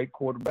opinion: great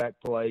quarterback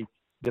play,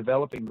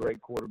 developing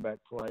great quarterback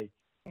play,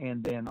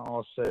 and then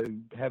also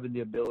having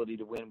the ability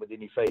to win with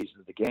any phase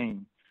of the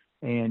game.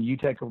 And you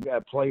take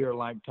a player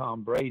like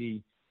Tom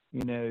Brady,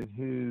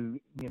 who,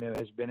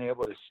 has been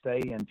able to stay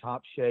in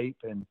top shape,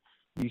 and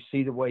you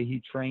see the way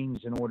he trains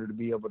in order to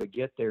be able to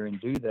get there and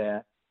do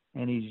that.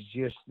 And he's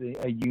just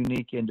a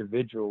unique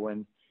individual.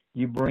 And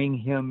you bring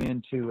him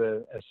into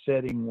a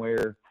setting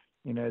where,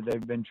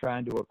 they've been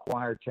trying to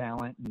acquire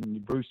talent,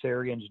 and Bruce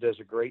Arians does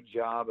a great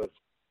job of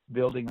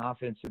building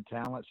offensive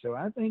talent. So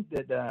I think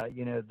that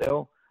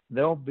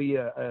they'll be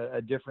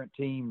a different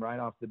team right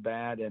off the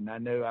bat. And I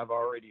know I've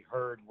already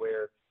heard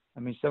where, I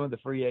mean, some of the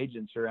free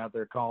agents are out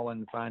there calling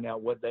to find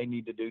out what they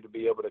need to do to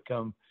be able to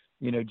come,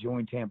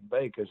 join Tampa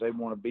Bay, because they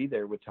want to be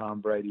there with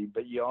Tom Brady.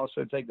 But you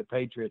also take the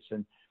Patriots,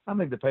 and I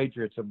think the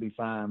Patriots will be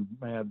fine.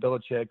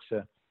 Belichick's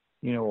a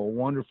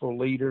wonderful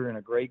leader and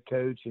a great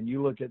coach, and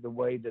you look at the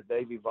way that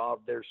they've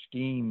evolved their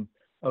scheme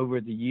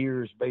over the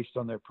years based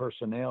on their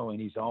personnel,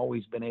 and he's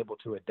always been able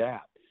to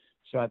adapt.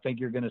 So I think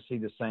you're going to see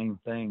the same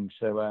thing.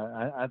 So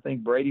I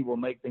think Brady will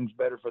make things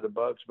better for the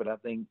Bucs, but I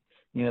think,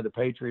 the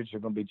Patriots are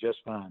going to be just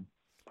fine.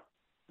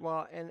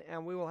 Well,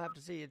 and we will have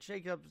to see. It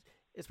shakes up,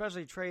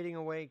 especially trading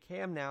away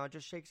Cam now. It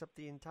just shakes up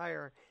the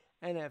entire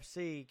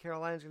NFC.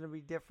 Carolina's going to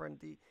be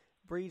different. The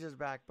Breeze is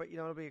back, but,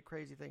 it'll be a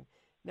crazy thing.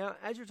 Now,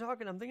 as you're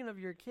talking, I'm thinking of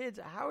your kids.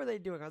 How are they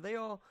doing?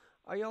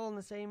 Are you all in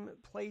the same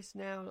place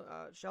now,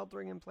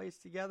 sheltering in place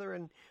together?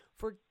 And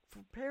for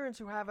parents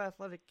who have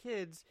athletic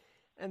kids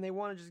and they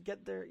want to just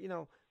get their,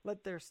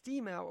 let their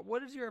steam out,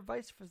 what is your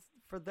advice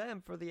for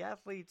them, for the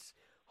athletes'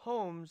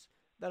 homes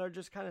that are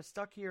just kind of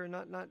stuck here and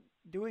not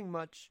doing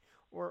much?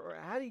 Or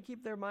how do you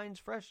keep their minds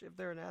fresh if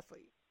they're an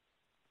athlete?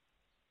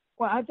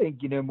 Well, I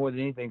think, more than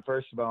anything,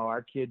 first of all,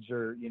 our kids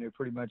are,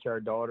 pretty much, our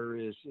daughter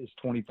is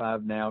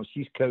 25 now.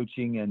 She's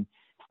coaching, and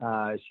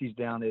she's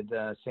down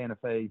at Santa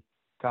Fe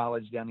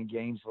College down in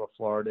Gainesville,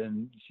 Florida,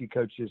 and she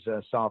coaches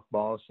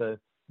softball. So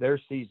their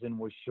season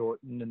was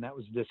shortened, and that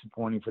was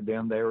disappointing for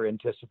them. They were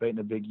anticipating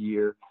a big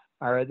year.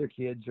 Our other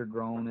kids are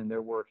grown, and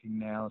they're working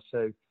now.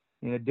 So,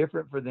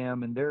 different for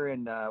them. And we're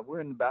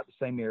in about the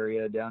same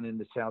area down in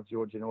the South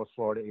Georgia, North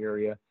Florida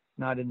area,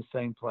 not in the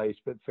same place,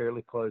 but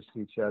fairly close to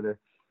each other.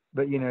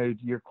 But,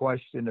 your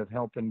question of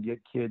helping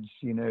get kids,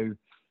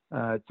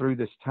 through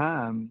this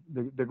time,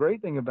 the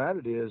great thing about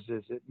it is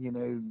that,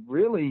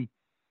 really,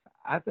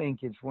 I think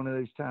it's one of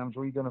those times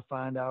where you're going to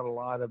find out a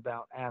lot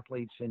about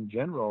athletes in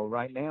general.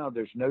 Right now,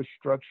 there's no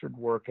structured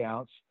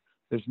workouts.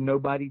 There's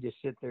nobody to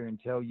sit there and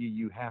tell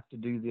you have to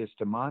do this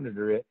to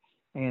monitor it.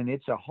 And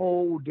it's a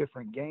whole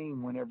different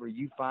game whenever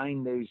you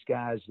find those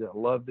guys that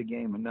love the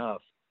game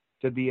enough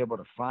to be able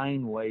to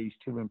find ways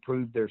to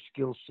improve their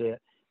skill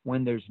set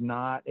when there's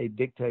not a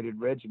dictated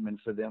regimen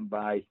for them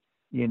by,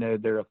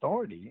 their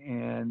authority.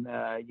 And,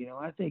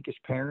 I think as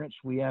parents,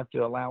 we have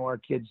to allow our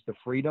kids the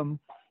freedom,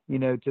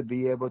 to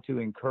be able to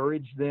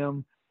encourage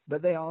them,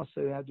 but they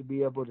also have to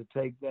be able to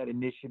take that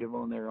initiative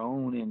on their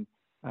own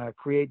and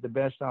create the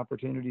best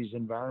opportunities,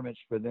 environments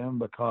for them,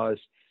 because,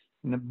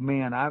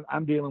 man,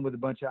 I'm dealing with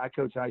I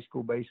coach high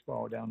school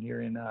baseball down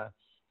here in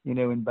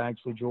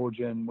Baxley,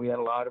 Georgia, and we had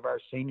a lot of our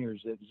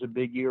seniors. It was a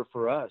big year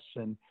for us,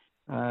 and,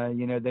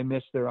 they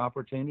missed their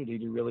opportunity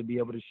to really be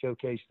able to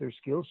showcase their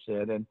skill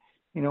set. And,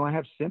 I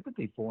have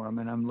sympathy for them,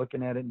 and I'm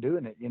looking at it and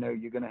doing it.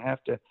 You're going to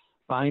have to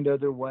find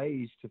other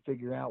ways to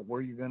figure out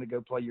where you're going to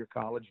go play your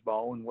college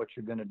ball and what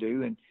you're going to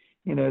do. And,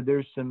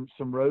 there's some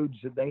roads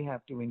that they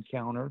have to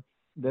encounter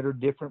that are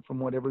different from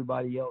what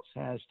everybody else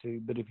has to.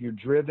 But if you're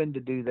driven to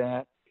do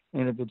that,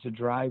 and if it's a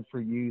drive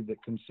for you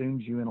that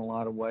consumes you in a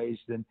lot of ways,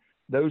 then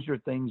those are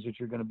things that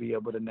you're going to be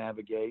able to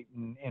navigate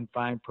and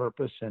find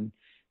purpose. And,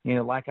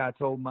 like I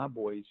told my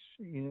boys,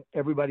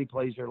 everybody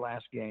plays their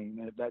last game.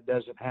 And if that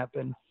doesn't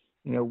happen,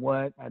 the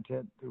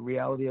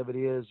reality of it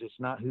is it's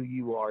not who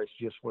you are. It's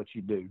just what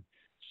you do.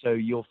 So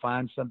you'll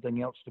find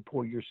something else to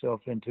pour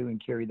yourself into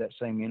and carry that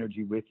same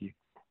energy with you.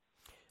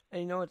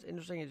 And what's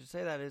interesting as you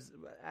say that is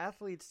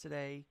athletes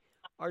today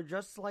are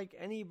just like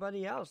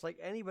anybody else. Like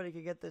anybody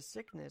could get this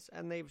sickness,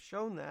 and they've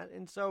shown that.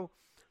 And so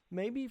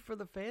maybe for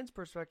the fans'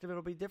 perspective,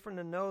 it'll be different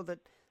to know that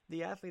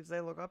the athletes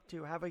they look up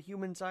to have a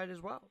human side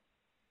as well.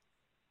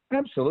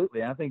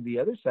 Absolutely. I think the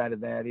other side of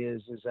that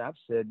is, as I've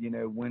said,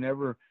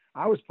 whenever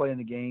I was playing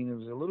the game, it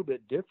was a little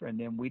bit different,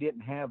 and we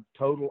didn't have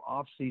total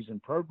off-season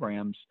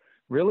programs.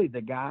 Really,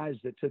 the guys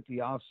that took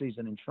the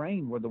off-season and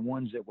trained were the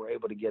ones that were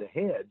able to get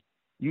ahead.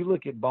 You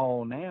look at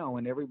ball now,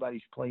 and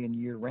everybody's playing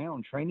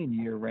year-round, training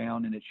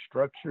year-round, and it's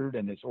structured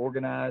and it's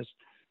organized.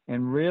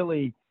 And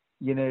really,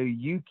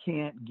 you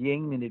can't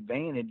gain an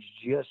advantage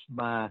just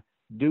by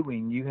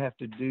doing. You have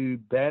to do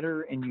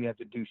better and you have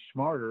to do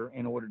smarter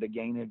in order to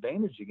gain an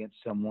advantage against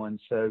someone.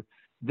 So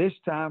this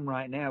time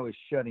right now is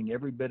shutting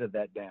every bit of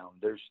that down.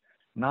 There's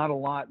not a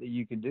lot that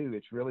you can do.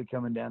 It's really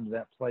coming down to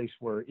that place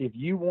where if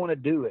you want to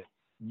do it,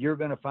 you're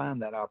going to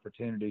find that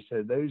opportunity.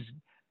 So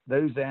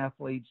those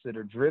athletes that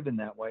are driven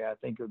that way, I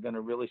think are going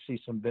to really see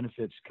some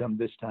benefits come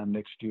this time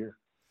next year.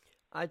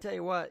 I tell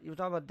you what, you were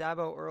talking about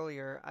Dabo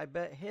earlier. I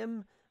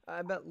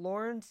bet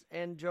Lawrence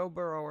and Joe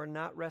Burrow are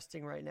not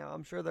resting right now.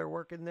 I'm sure they're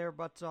working their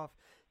butts off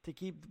to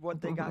keep what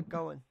they got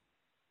going.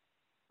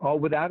 Oh,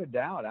 without a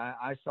doubt.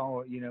 I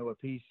saw, a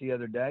piece the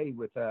other day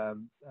with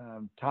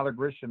Tyler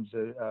Grisham's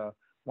a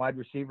wide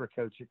receiver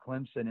coach at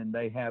Clemson, and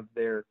they have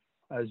their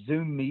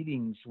Zoom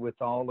meetings with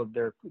all of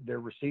their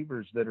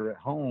receivers that are at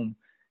home.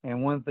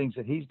 And one of the things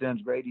that he's done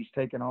is great. He's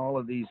taken all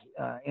of these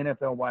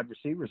NFL wide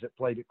receivers that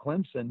played at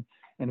Clemson,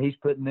 and he's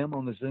putting them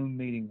on the Zoom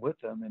meeting with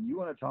them. And you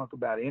want to talk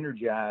about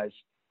energized,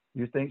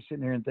 you're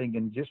sitting there and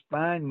thinking, just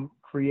find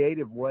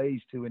creative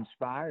ways to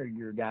inspire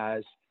your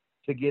guys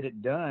to get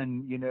it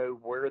done,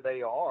 where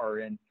they are.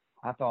 And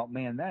I thought,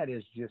 man, that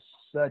is just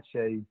such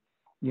an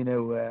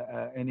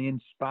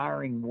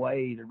inspiring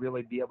way to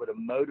really be able to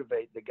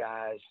motivate the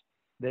guys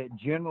that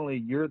generally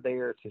you're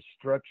there to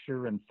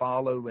structure and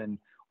follow and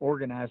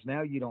organize.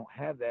 Now you don't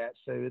have that.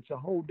 So it's a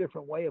whole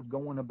different way of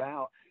going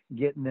about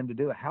getting them to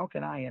do it. How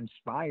can I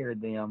inspire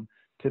them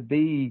to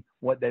be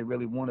what they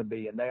really want to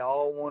be? And they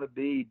all want to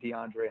be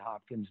DeAndre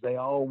Hopkins. They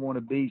all want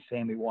to be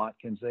Sammy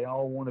Watkins. They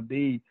all want to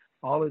be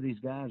all of these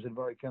guys that have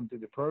already come through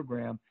the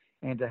program,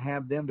 and to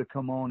have them to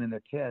come on and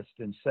attest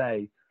and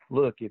say,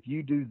 look, if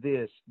you do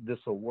this, this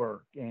will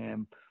work.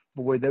 And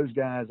boy, those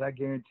guys, I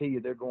guarantee you,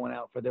 they're going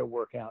out for their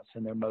workouts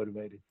and they're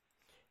motivated.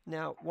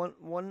 Now,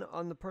 one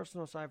on the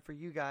personal side for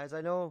you guys.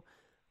 I know,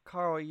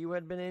 Carl, you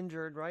had been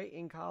injured, right,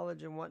 in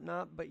college and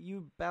whatnot, but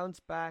you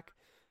bounced back.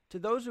 To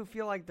those who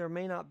feel like there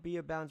may not be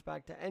a bounce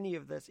back to any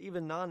of this,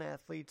 even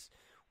non-athletes,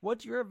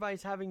 what's your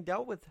advice having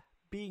dealt with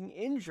being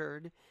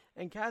injured?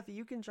 And Cathy,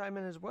 you can chime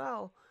in as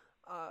well.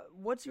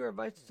 What's your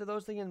advice to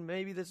those thinking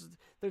maybe there's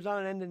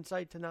not an end in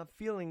sight to not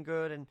feeling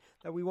good and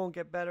that we won't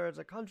get better as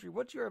a country?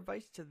 What's your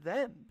advice to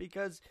them?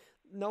 Because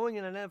knowing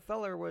an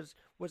NFLer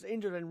was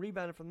injured and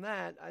rebounded from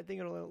that, I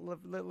think it'll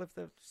lift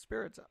their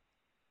spirits up.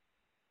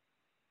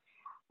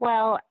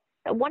 Well,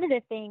 one of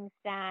the things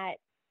that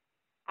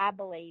I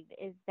believe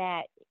is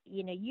that,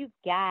 you've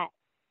got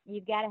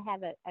to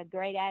have a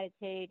great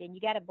attitude, and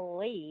you got to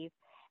believe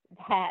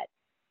that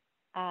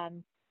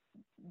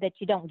that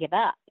you don't give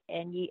up,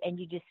 and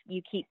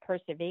you keep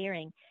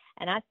persevering.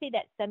 And I see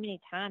that so many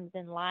times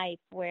in life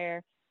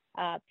where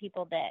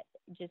people that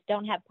just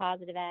don't have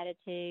positive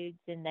attitudes,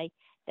 and they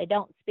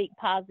don't speak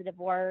positive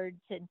words,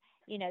 and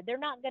they're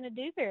not going to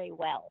do very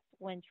well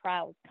when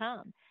trials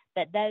come.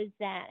 But those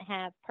that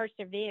have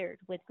persevered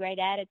with great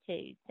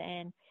attitudes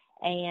and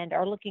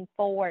are looking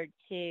forward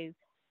to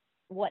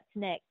what's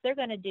next, they're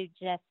going to do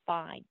just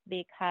fine,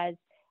 because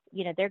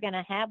they're going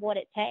to have what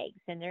it takes,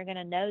 and they're going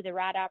to know the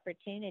right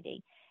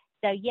opportunity.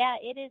 So yeah,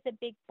 it is a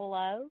big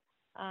blow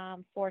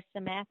for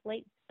some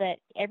athletes, but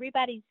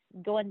everybody's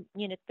going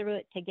through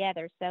it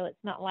together. So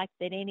it's not like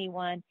that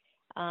anyone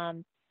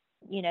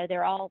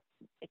they're all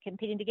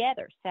competing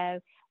together. So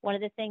one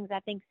of the things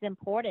I think is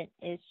important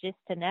is just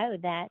to know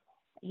that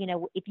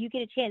if you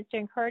get a chance to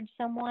encourage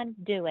someone,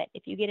 do it.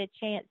 If you get a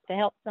chance to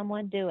help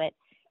someone, do it.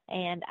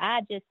 And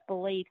I just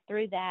believe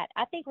through that,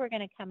 I think we're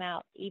going to come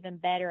out even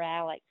better,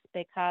 Alex,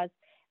 because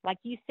like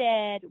you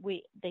said,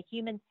 the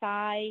human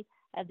side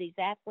of these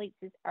athletes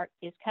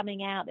is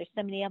coming out. There's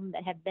so many of them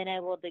that have been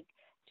able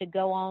to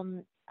go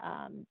on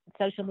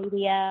social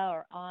media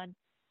or on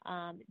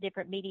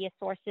different media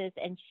sources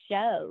and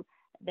show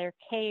their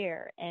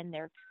care and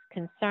their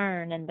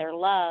concern and their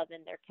love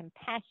and their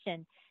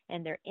compassion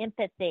and their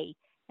empathy.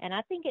 And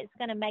I think it's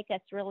going to make us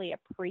really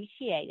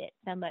appreciate it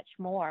so much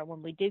more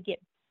when we do get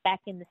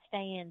back in the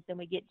stands and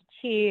we get to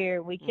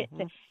cheer, we get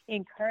to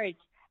encourage.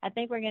 I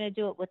think we're going to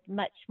do it with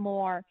much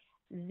more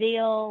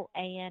zeal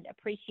and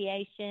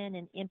appreciation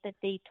and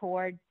empathy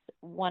towards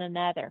one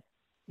another.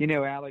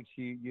 Alex,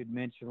 you'd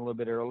mentioned a little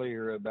bit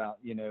earlier about,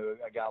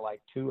 a guy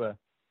like Tua,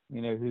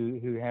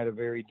 who had a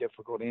very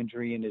difficult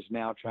injury and is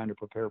now trying to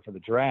prepare for the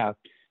draft.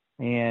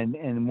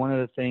 And one of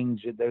the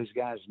things that those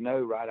guys know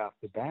right off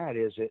the bat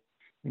is that,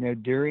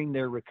 during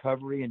their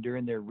recovery and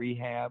during their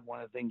rehab,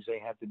 one of the things they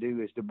have to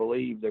do is to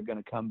believe they're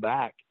going to come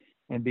back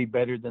and be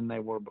better than they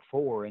were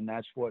before. And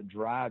that's what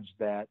drives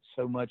that.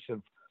 So much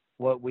of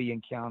what we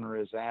encounter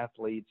as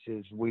athletes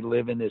is we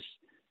live in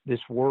this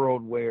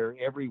world where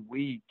every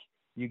week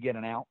you get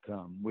an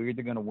outcome. We're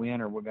either going to win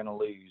or we're going to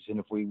lose. And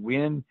if we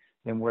win,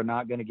 then we're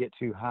not going to get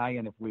too high.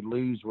 And if we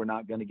lose, we're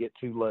not going to get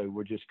too low.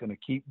 We're just going to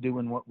keep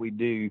doing what we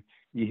do.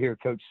 You hear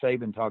Coach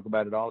Saban talk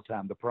about it all the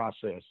time, the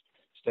process.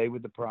 Stay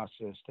with the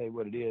process, stay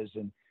what it is.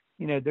 And,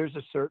 there's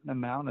a certain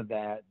amount of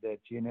that,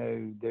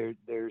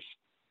 there's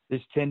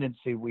this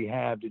tendency we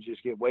have to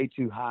just get way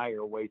too high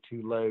or way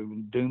too low,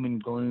 and doom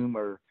and gloom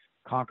or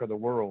conquer the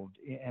world.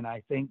 And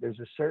I think there's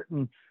a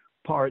certain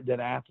part that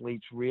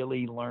athletes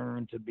really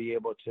learn to be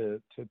able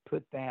to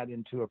put that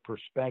into a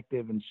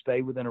perspective and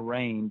stay within a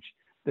range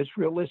that's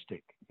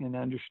realistic, and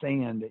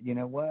understand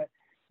that,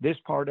 this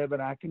part of it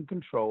I can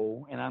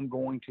control, and I'm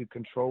going to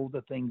control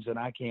the things that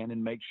I can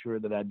and make sure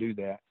that I do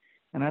that.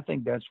 And I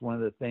think that's one of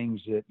the things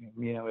that,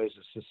 as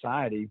a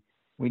society,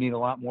 we need a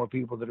lot more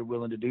people that are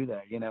willing to do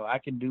that. I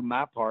can do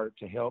my part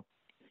to help,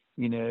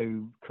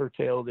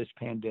 curtail this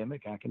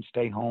pandemic. I can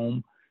stay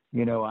home.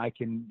 I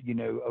can,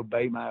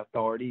 obey my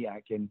authority.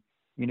 I can,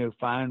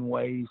 find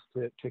ways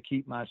to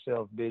keep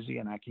myself busy,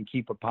 and I can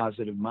keep a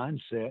positive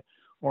mindset,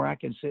 or I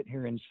can sit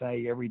here and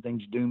say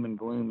everything's doom and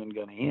gloom and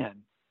going to end.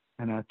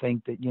 And I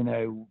think that,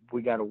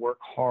 we got to work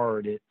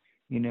hard at,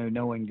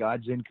 knowing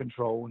God's in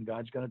control, and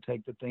God's going to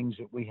take the things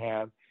that we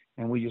have,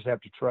 and we just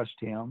have to trust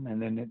him. And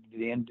then at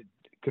the end,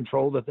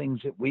 control the things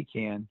that we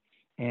can,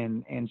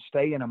 and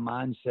stay in a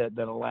mindset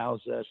that allows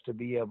us to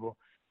be able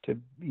to,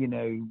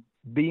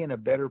 be in a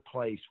better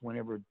place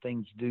whenever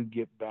things do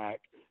get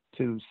back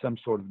to some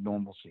sort of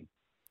normalcy.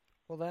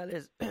 Well, that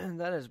is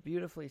that is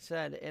beautifully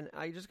said. And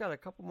I just got a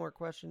couple more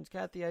questions,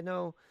 Cathy. I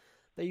know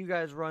that you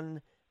guys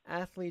run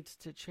Athletes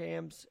to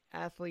Champs,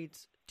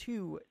 Athletes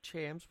to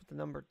Champs with the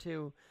number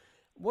 2.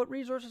 What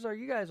resources are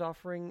you guys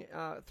offering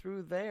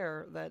through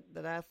there that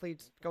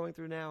athletes going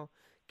through now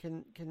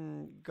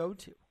can go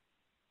to?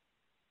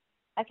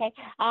 Okay.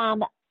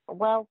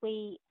 Well,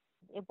 it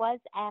was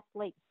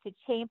Athletes to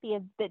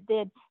Champions, but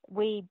then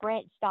we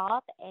branched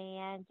off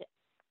and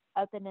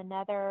opened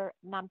another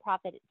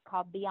nonprofit. It's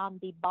called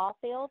Beyond the Ball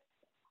Field,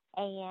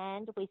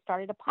 and we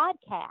started a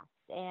podcast.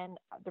 And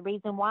the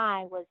reason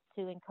why was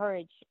to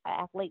encourage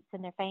athletes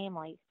and their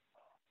families.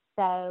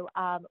 So,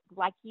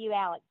 like you,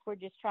 Alex, we're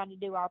just trying to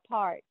do our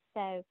part.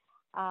 So,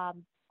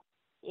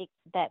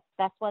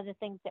 that's one of the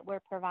things that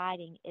we're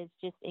providing is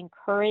just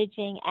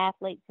encouraging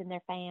athletes and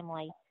their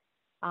family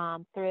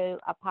through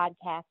a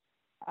podcast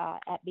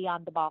at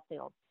Beyond the Ball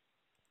Field.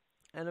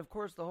 And of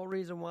course, the whole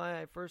reason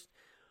why I first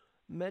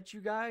met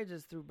you guys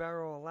is through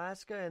Barrow,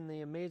 Alaska, and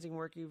the amazing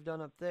work you've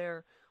done up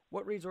there.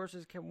 What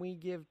resources can we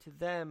give to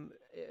them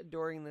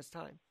during this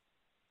time?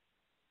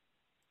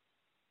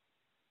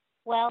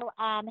 Well,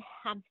 I'm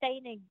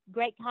staying in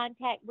great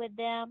contact with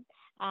them.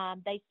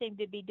 They seem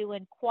to be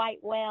doing quite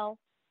well,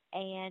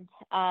 and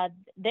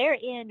they're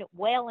in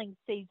whaling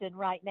season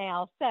right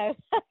now. So,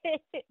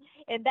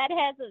 and that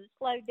hasn't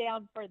slowed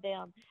down for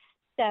them.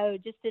 So,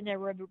 just in a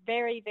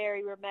very,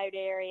 very remote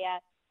area,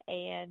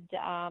 and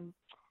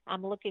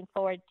I'm looking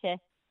forward to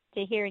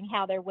hearing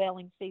how their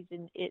whaling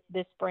season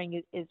this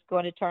spring is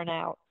going to turn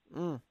out.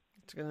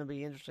 It's going to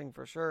be interesting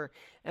for sure.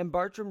 And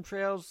Bartram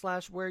Trails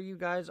 / where you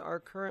guys are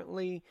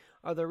currently,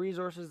 are there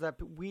resources that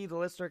we, the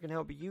listener, can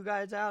help you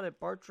guys out at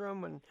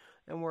Bartram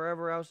and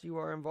wherever else you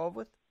are involved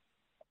with?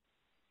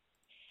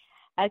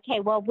 Okay,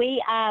 well,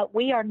 we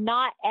are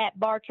not at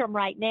Bartram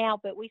right now,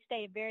 but we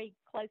stay in very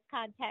close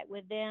contact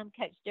with them.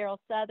 Coach Daryl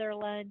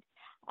Sutherland,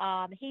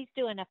 he's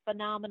doing a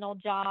phenomenal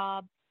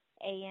job,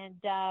 and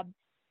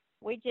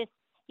we just,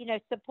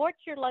 support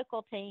your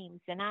local teams.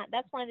 And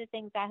that's one of the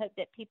things I hope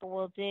that people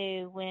will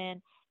do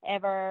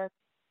whenever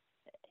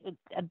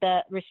the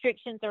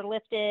restrictions are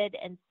lifted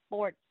and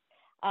sports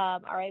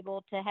are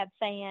able to have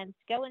fans.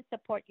 Go and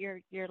support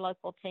your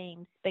local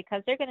teams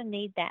because they're going to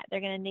need that.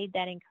 They're going to need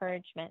that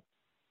encouragement.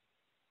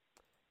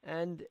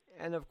 And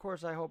of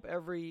course, I hope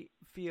every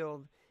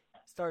field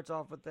starts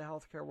off with the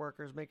healthcare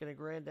workers making a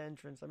grand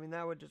entrance. I mean,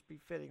 that would just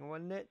be fitting,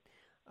 wouldn't it?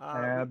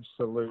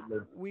 Absolutely.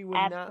 We would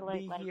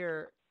Absolutely. not be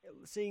here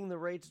seeing the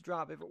rates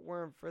drop if it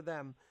weren't for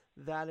them.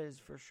 That is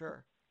for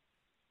sure.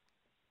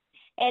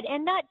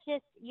 And not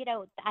just,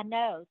 I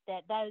know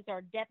that those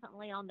are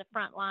definitely on the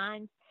front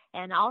lines,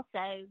 and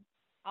also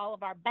all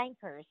of our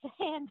bankers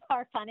and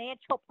our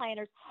financial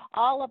planners,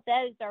 all of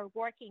those are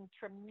working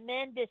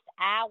tremendous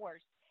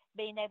hours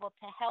being able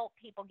to help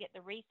people get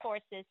the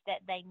resources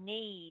that they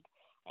need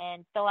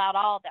and fill out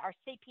our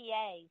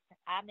CPAs.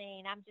 I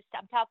mean,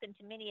 I'm talking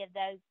to many of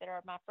those that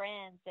are my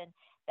friends, and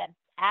the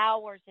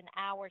hours and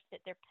hours that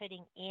they're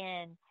putting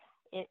in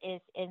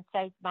and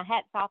so my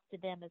hat's off to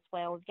them as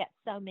well. We've got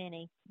so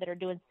many that are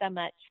doing so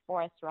much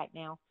for us right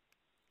now.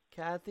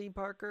 Cathy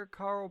Parker,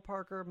 Carl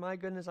Parker, my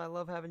goodness, I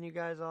love having you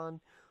guys on.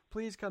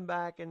 Please come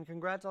back, and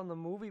congrats on the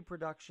movie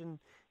production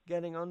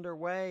getting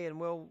underway, and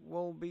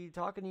we'll be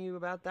talking to you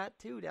about that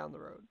too down the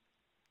road.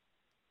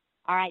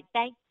 All right,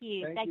 thank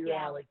you. Thank you,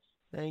 Alex.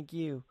 Thank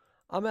you.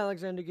 I'm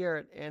Alexander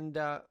Garrett, and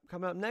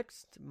coming up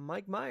next,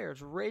 Mike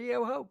Myers,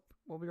 Radio Hope.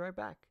 We'll be right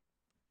back.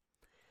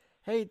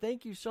 Hey,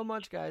 thank you so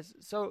much, guys.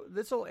 So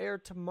this will air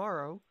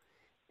tomorrow,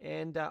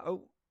 and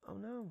oh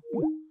no,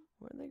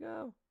 where'd they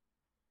go?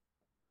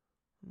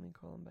 Let me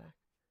call them back.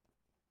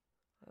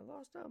 I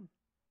lost them.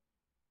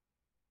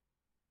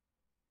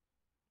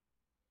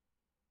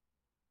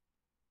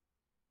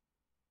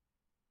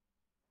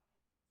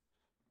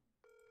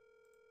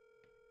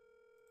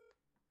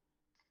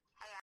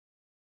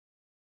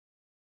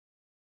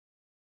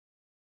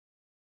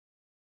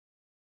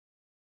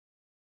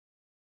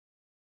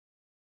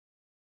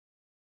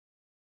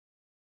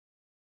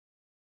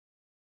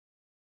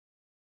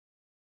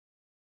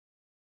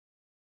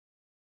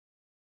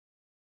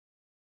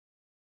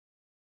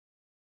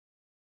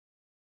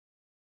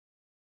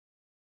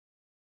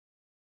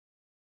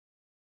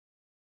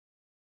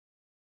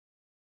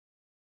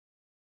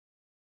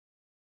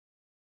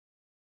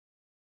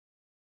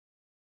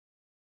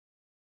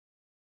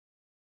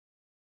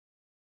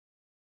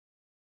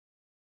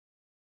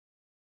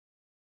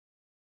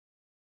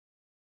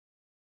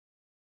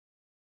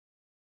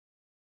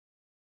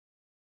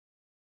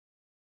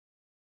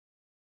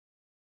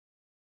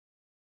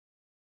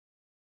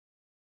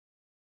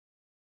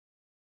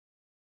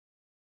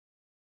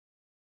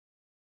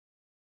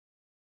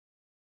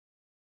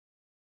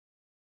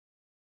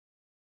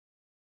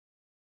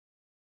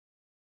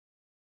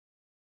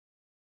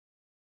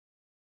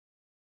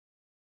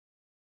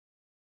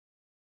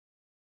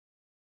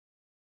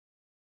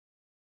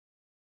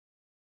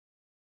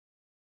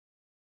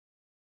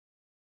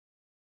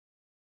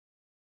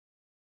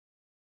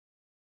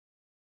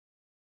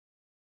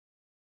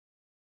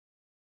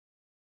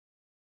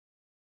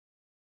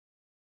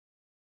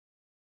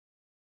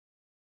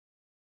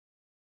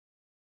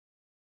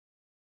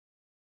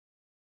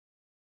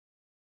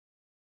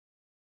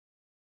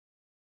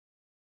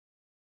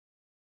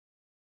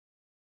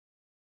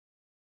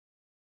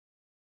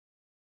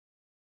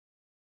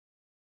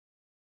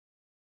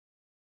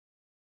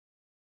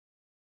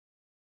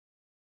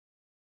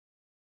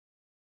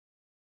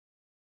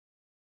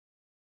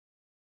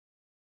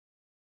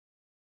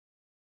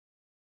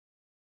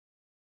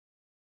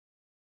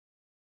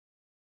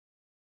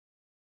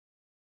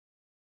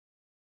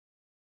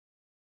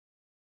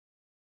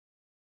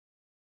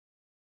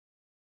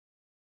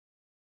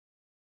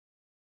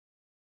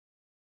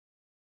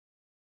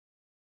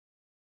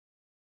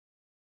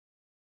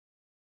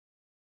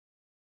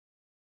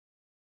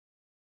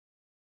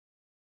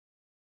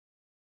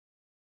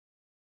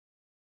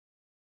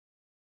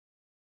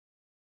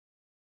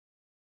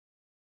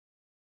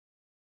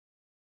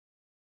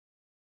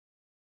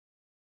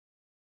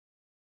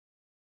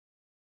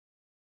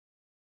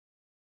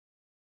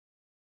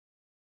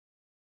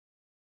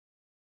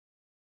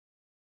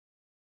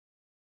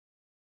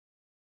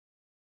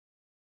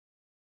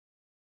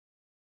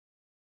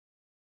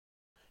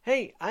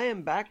 Hey, I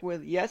am back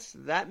with, yes,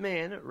 that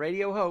man,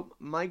 Radio Hope,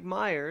 Mike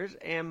Myers.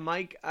 And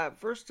Mike,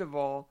 first of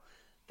all,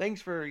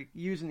 thanks for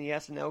using the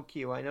SNL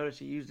cue. I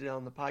noticed you used it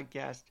on the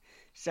podcast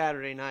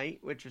Saturday night,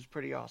 which was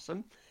pretty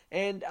awesome.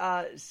 And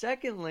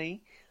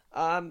secondly,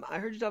 I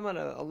heard you talking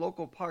about a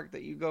local park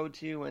that you go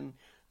to, and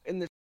in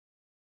the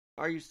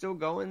are you still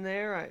going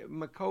there?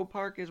 McCoe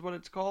Park is what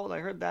it's called. I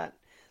heard that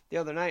the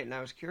other night, and I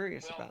was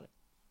curious about it.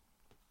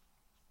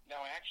 No,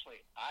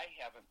 actually, I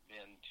haven't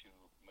been to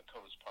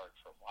McCoe's Park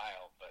for a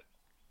while, but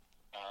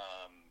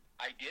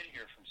I did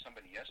hear from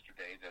somebody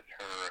yesterday that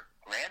her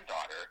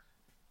granddaughter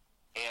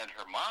and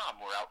her mom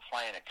were out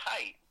flying a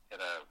kite at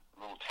a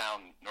little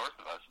town north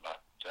of us, about,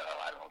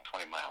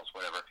 20 miles,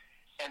 whatever,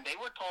 and they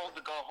were told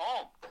to go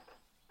home.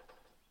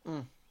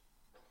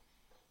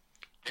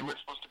 They were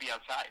supposed to be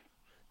outside.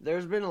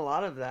 There's been a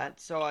lot of that,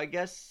 so I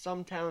guess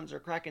some towns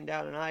are cracking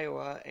down in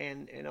Iowa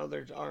and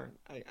others aren't.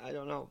 I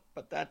don't know,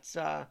 but that's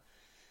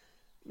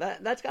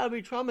that's got to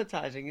be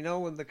traumatizing,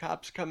 when the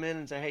cops come in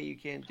and say, hey, you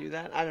can't do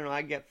that. I don't know,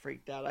 I get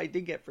freaked out. I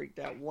did get freaked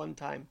out one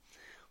time.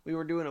 We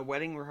were doing a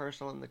wedding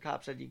rehearsal and the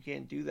cop said you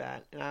can't do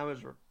that, and I was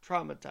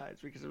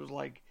traumatized because it was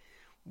like,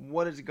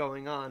 what is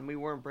going on? We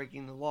weren't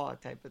breaking the law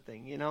type of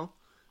thing, Well,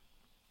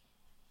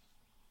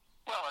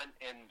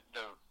 and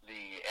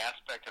the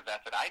aspect of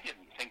that I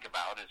didn't think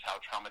about is how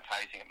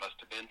traumatizing it must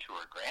have been to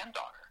her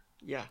granddaughter.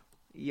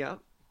 Yeah.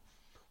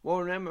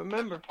 Well, remember.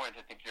 That's the point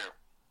I think you're...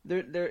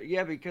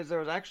 Because there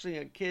was actually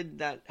a kid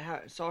that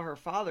saw her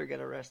father get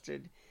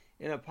arrested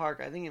in a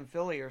park, I think in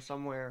Philly or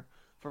somewhere,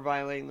 for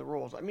violating the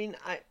rules. I mean,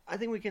 I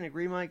think we can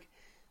agree, Mike,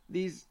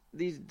 these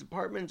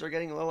departments are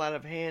getting a little out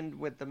of hand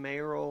with the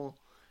mayoral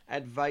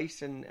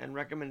advice and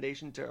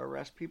recommendation to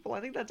arrest people.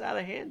 I think that's out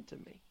of hand to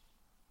me.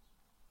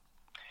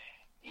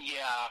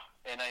 Yeah,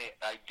 and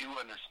I do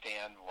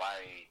understand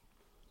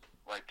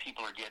why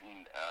people are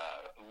getting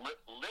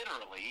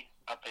literally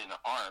up in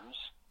arms.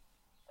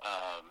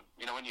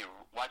 When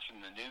you're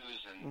watching the news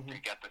and you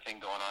got the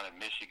thing going on in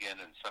Michigan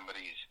and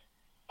somebody's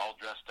all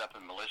dressed up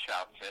in militia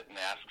outfit and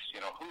asks,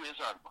 who is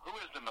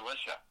the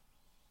militia?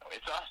 Oh,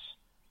 it's us.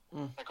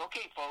 Like,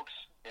 okay, folks,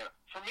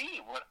 for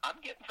me, what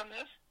I'm getting from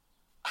this,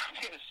 I'm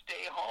going to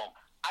stay home.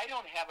 I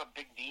don't have a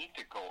big need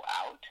to go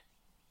out.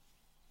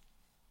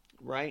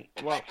 Right.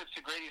 In fact, it's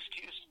a great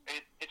excuse.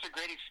 It's a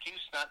great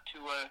excuse not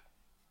to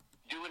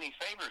do any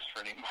favors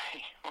for anybody.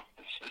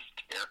 It's just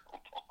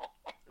terrible.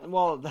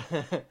 Well,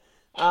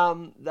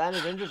 that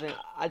is interesting.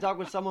 I talked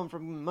with someone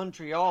from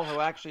Montreal who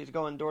actually is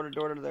going door to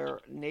door to their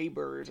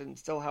neighbors and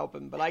still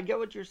helping. But I get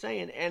what you're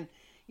saying. And,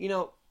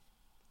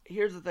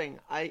 here's the thing.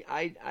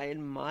 I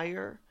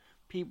admire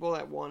people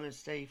that want to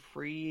stay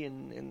free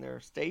in their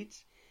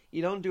states.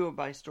 You don't do it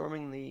by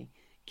storming the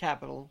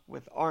Capitol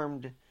with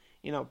armed,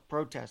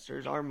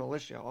 protesters, armed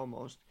militia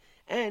almost.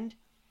 And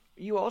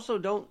you also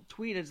don't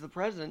tweet as the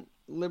president,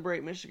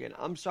 liberate Michigan.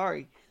 I'm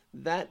sorry.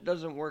 That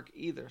doesn't work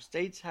either.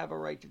 States have a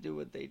right to do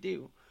what they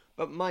do.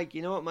 But, Mike,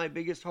 you know what my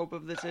biggest hope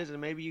of this is, and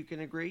maybe you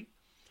can agree?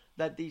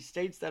 That these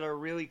states that are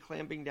really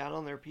clamping down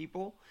on their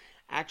people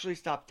actually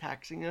stop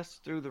taxing us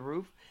through the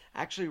roof,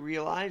 actually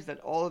realize that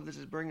all of this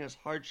is bringing us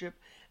hardship,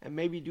 and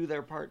maybe do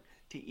their part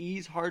to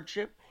ease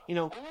hardship,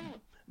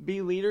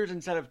 be leaders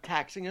instead of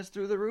taxing us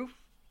through the roof.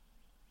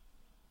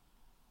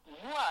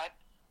 What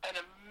an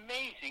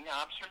amazing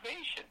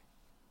observation.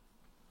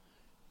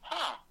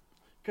 Huh.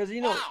 Because,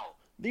 wow.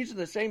 These are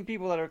the same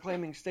people that are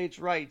claiming states'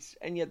 rights,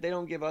 and yet they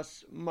don't give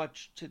us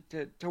much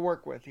to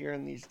work with here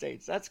in these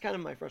states. That's kind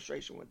of my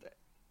frustration with it.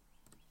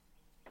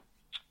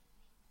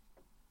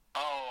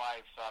 Oh,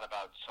 I've thought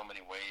about so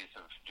many ways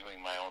of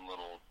doing my own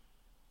little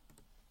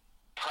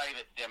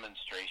private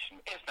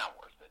demonstration. It's not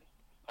worth it.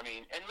 I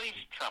mean, and leave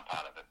Trump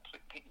out of it.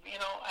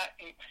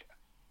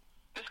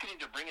 This can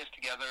either bring us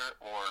together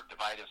or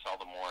divide us all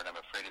the more, and I'm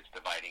afraid it's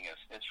dividing us.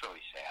 It's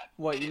really sad.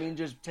 What, you mean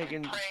just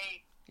taking...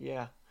 pray...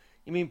 Yeah.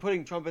 You mean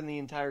putting Trump in the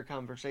entire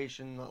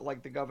conversation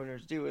like the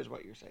governors do is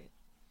what you're saying?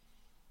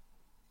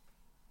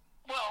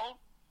 Well,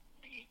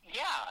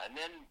 yeah, and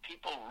then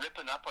people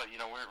ripping up, I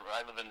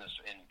live in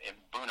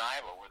Boone,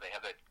 Iowa, where they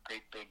have that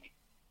great big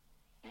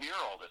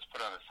mural that's put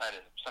on the side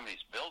of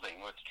somebody's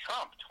building with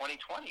Trump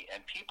 2020,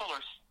 and people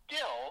are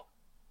still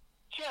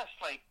just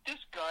like, this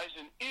guy's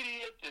an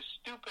idiot, this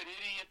stupid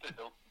idiot that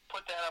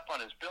put that up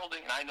on his building.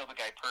 And I know the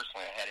guy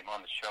personally. I had him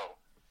on the show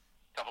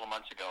a couple of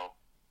months ago.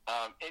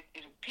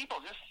 People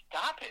just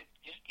stop it.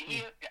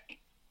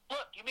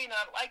 Look, you may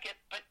not like it,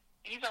 but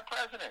he's our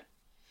president.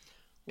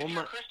 If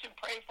you're a Christian,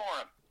 pray for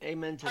him.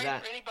 Amen to pray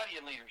that. Pray for anybody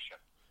in leadership.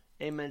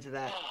 Amen to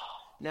that.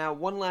 Now,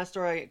 one last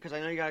story, because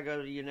I know you got to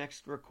go to your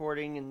next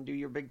recording and do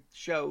your big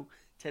show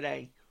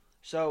today.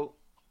 So,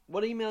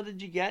 what email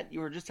did you get?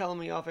 You were just telling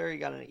me off air you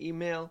got an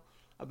email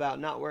about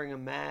not wearing a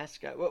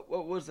mask.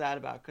 What was that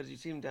about? Because you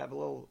seem to have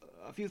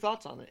a few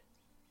thoughts on it.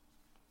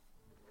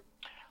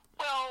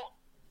 Well,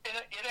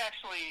 it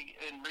actually,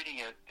 in reading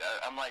it,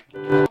 I'm like,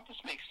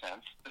 this makes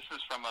sense. This is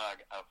from a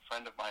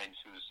friend of mine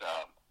who's,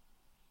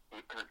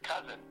 her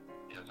cousin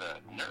is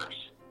a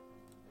nurse.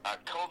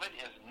 COVID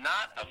is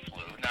not a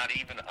flu, not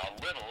even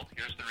a little.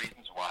 Here's the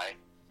reasons why.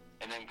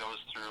 and then goes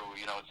through,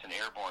 it's an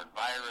airborne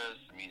virus.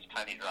 It means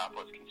tiny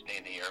droplets can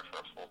stay in the air for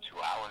a full 2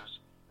 hours.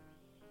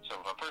 So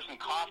if a person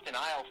coughed in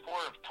aisle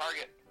 4 of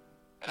Target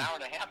an hour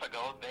and a half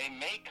ago, they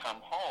may come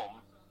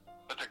home,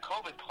 but their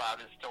COVID cloud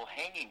is still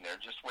hanging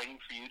there, just waiting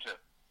for you to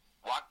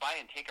walk by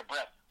and take a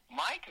breath.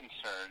 My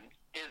concern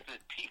is that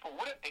people,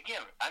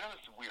 again, I know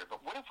this is weird, but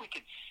what if we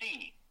could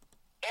see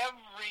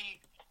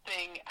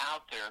everything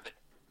out there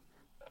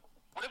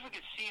what if we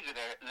could see that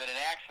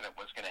an accident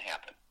was going to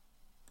happen?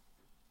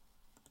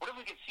 What if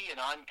we could see an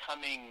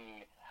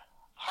oncoming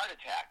heart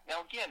attack?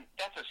 Now, again,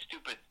 that's a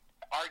stupid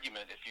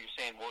argument if you're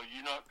saying, well,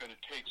 you're not going to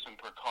take some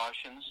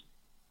precautions.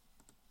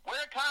 Wear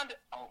a condom.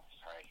 Oh,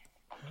 sorry.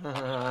 I'm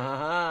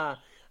sorry.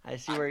 I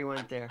see where you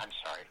went there. I'm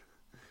sorry.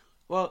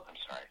 Well, I'm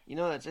sorry.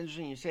 That's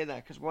interesting you say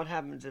that, because what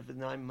happens if in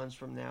 9 months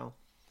from now,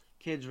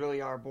 kids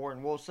really are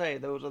born? We'll say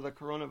those are the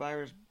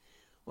coronavirus.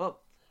 Well,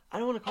 I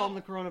don't want to call them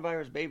the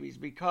coronavirus babies,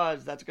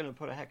 because that's going to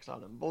put a hex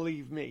on them.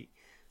 Believe me.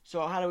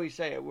 So how do we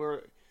say it?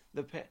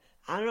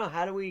 I don't know.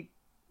 How do we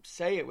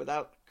say it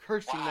without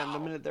cursing them the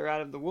minute they're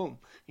out of the womb?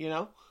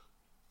 Well,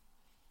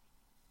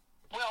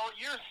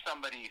 you're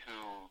somebody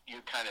who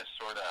you kind of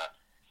sort of,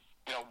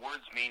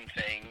 words mean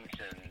things,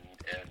 and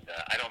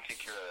I don't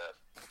think you're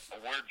a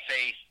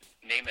word-faced,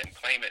 name-it and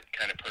claim-it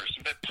kind of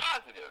person, but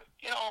positive.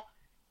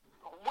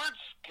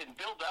 Words can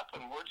build up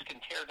and words can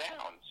tear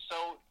down.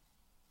 So,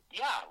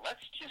 yeah,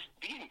 let's just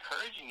be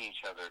encouraging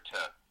each other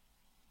to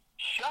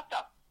shut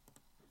up.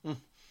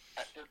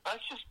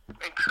 Let's just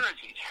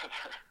encourage each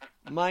other.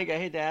 Mike, I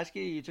hate to ask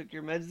you, you took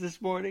your meds this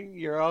morning?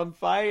 You're on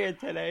fire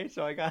today,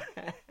 so I got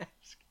to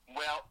ask.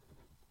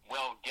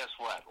 Well, guess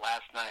what?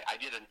 Last night, I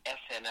did an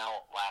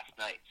SNL last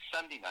night,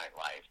 Sunday Night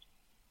Live,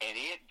 and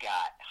it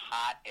got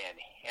hot and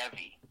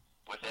heavy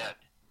with Ed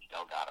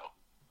Delgado.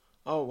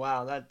 Oh,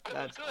 wow,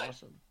 that's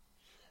awesome.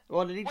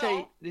 Well, did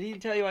he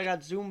tell you I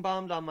got Zoom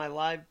bombed on my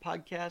live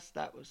podcast?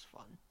 That was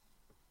fun.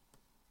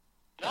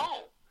 No.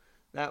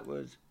 That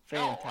was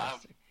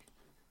fantastic.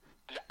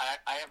 No,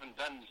 I haven't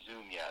done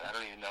Zoom yet. I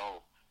don't even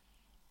know.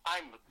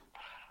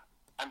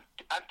 I'm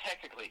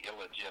technically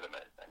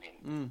illegitimate. I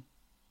mean,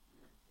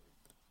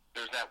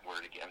 there's that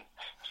word again.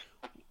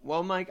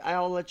 Well, Mike,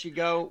 I'll let you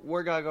go.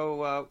 We're gonna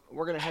go.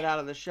 We're gonna head out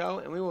of the show,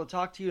 and we will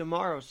talk to you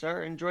tomorrow,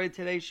 sir. Enjoy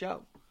today's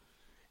show.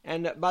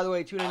 And by the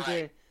way, tune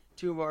in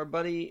to our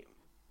buddy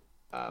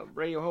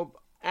Radio Hope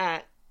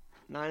at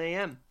 9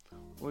 a.m.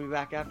 We'll be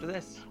back after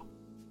this.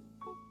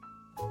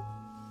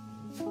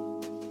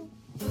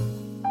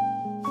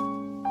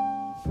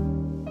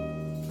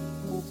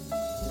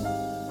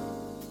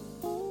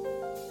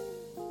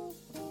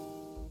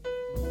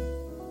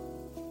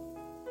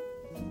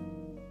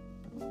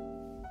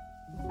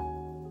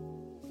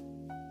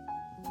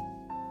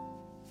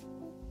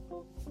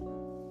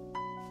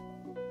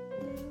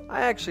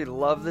 I actually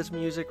love this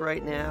music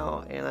right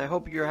now, and I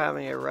hope you're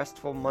having a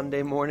restful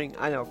Monday morning.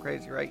 I know,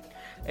 crazy, right?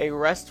 A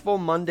restful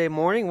Monday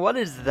morning? What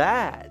is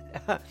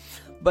that?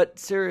 But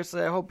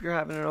seriously, I hope you're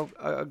having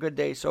a good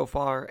day so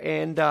far.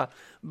 And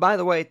by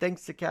the way,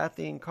 thanks to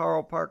Cathy and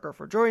Carl Parker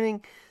for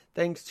joining.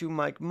 Thanks to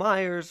Mike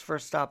Myers for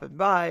stopping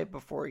by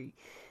before he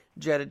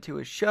jetted to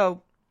his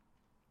show.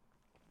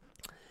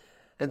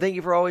 And thank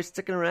you for always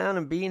sticking around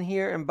and being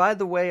here. And by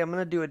the way, I'm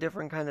going to do a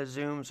different kind of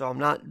Zoom, so I'm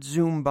not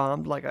Zoom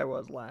bombed like I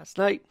was last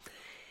night.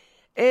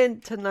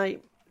 And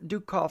tonight,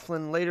 Duke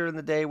Coughlin, later in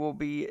the day, will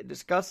be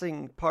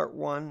discussing part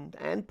 1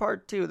 and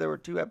part 2. There were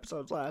 2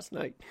 episodes last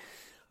night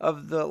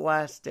of The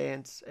Last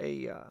Dance,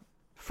 a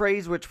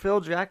phrase which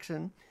Phil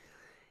Jackson,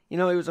 he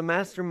was a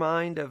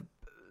mastermind of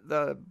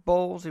the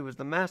Bulls. He was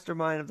the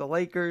mastermind of the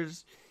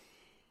Lakers.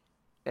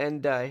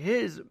 And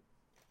his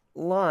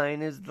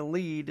line is the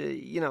lead,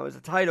 is the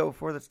title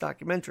for this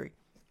documentary.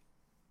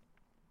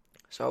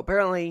 So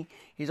apparently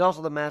he's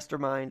also the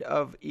mastermind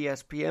of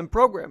ESPN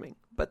programming,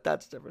 but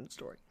that's a different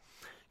story.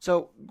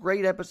 So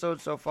great episode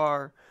so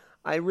far.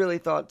 I really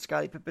thought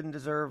Scottie Pippen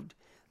deserved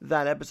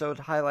that episode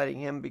highlighting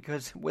him,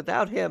 because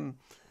without him,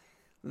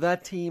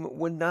 that team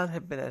would not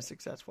have been as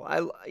successful.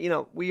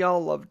 We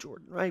all love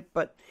Jordan, right?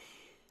 But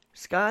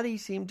Scottie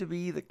seemed to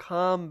be the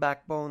calm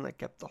backbone that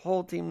kept the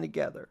whole team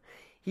together.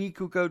 He,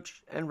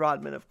 Kukoc, and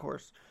Rodman, of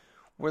course,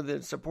 were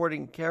the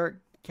supporting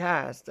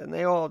cast, and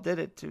they all did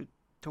it to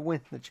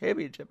win the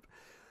championship.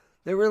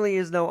 There really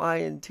is no I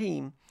in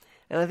team,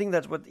 and I think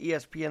that's what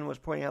ESPN was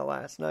pointing out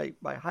last night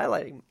by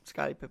highlighting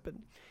Scottie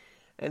Pippen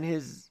and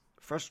his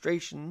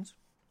frustrations.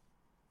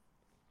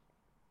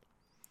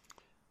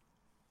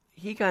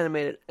 He kind of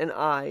made it an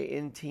I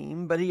in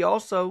team, but he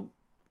also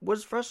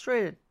was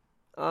frustrated.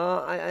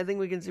 I think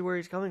we can see where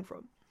he's coming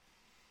from.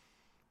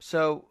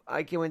 So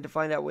I can't wait to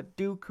find out what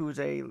Duke, who's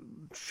a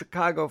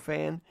Chicago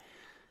fan,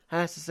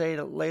 has to say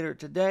later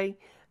today.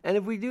 And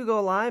if we do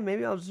go live,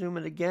 maybe I'll Zoom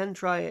it again,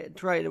 try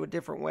it a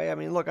different way. I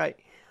mean, look, I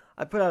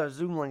put out a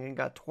Zoom link and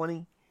got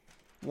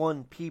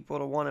 21 people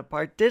to want to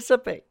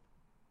participate.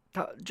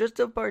 Just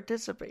to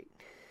participate.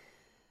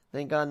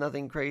 Thank God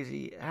nothing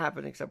crazy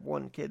happened except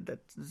one kid that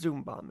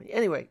Zoom bombed me.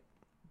 Anyway,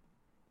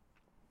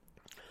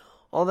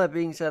 all that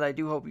being said, I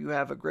do hope you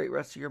have a great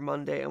rest of your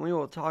Monday, and we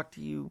will talk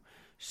to you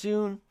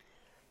soon.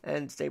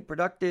 And stay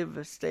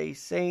productive, stay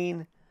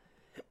sane,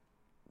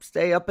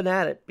 stay up and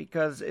at it,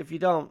 because if you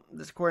don't,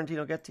 this quarantine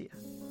will get to you.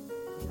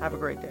 Have a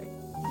great day.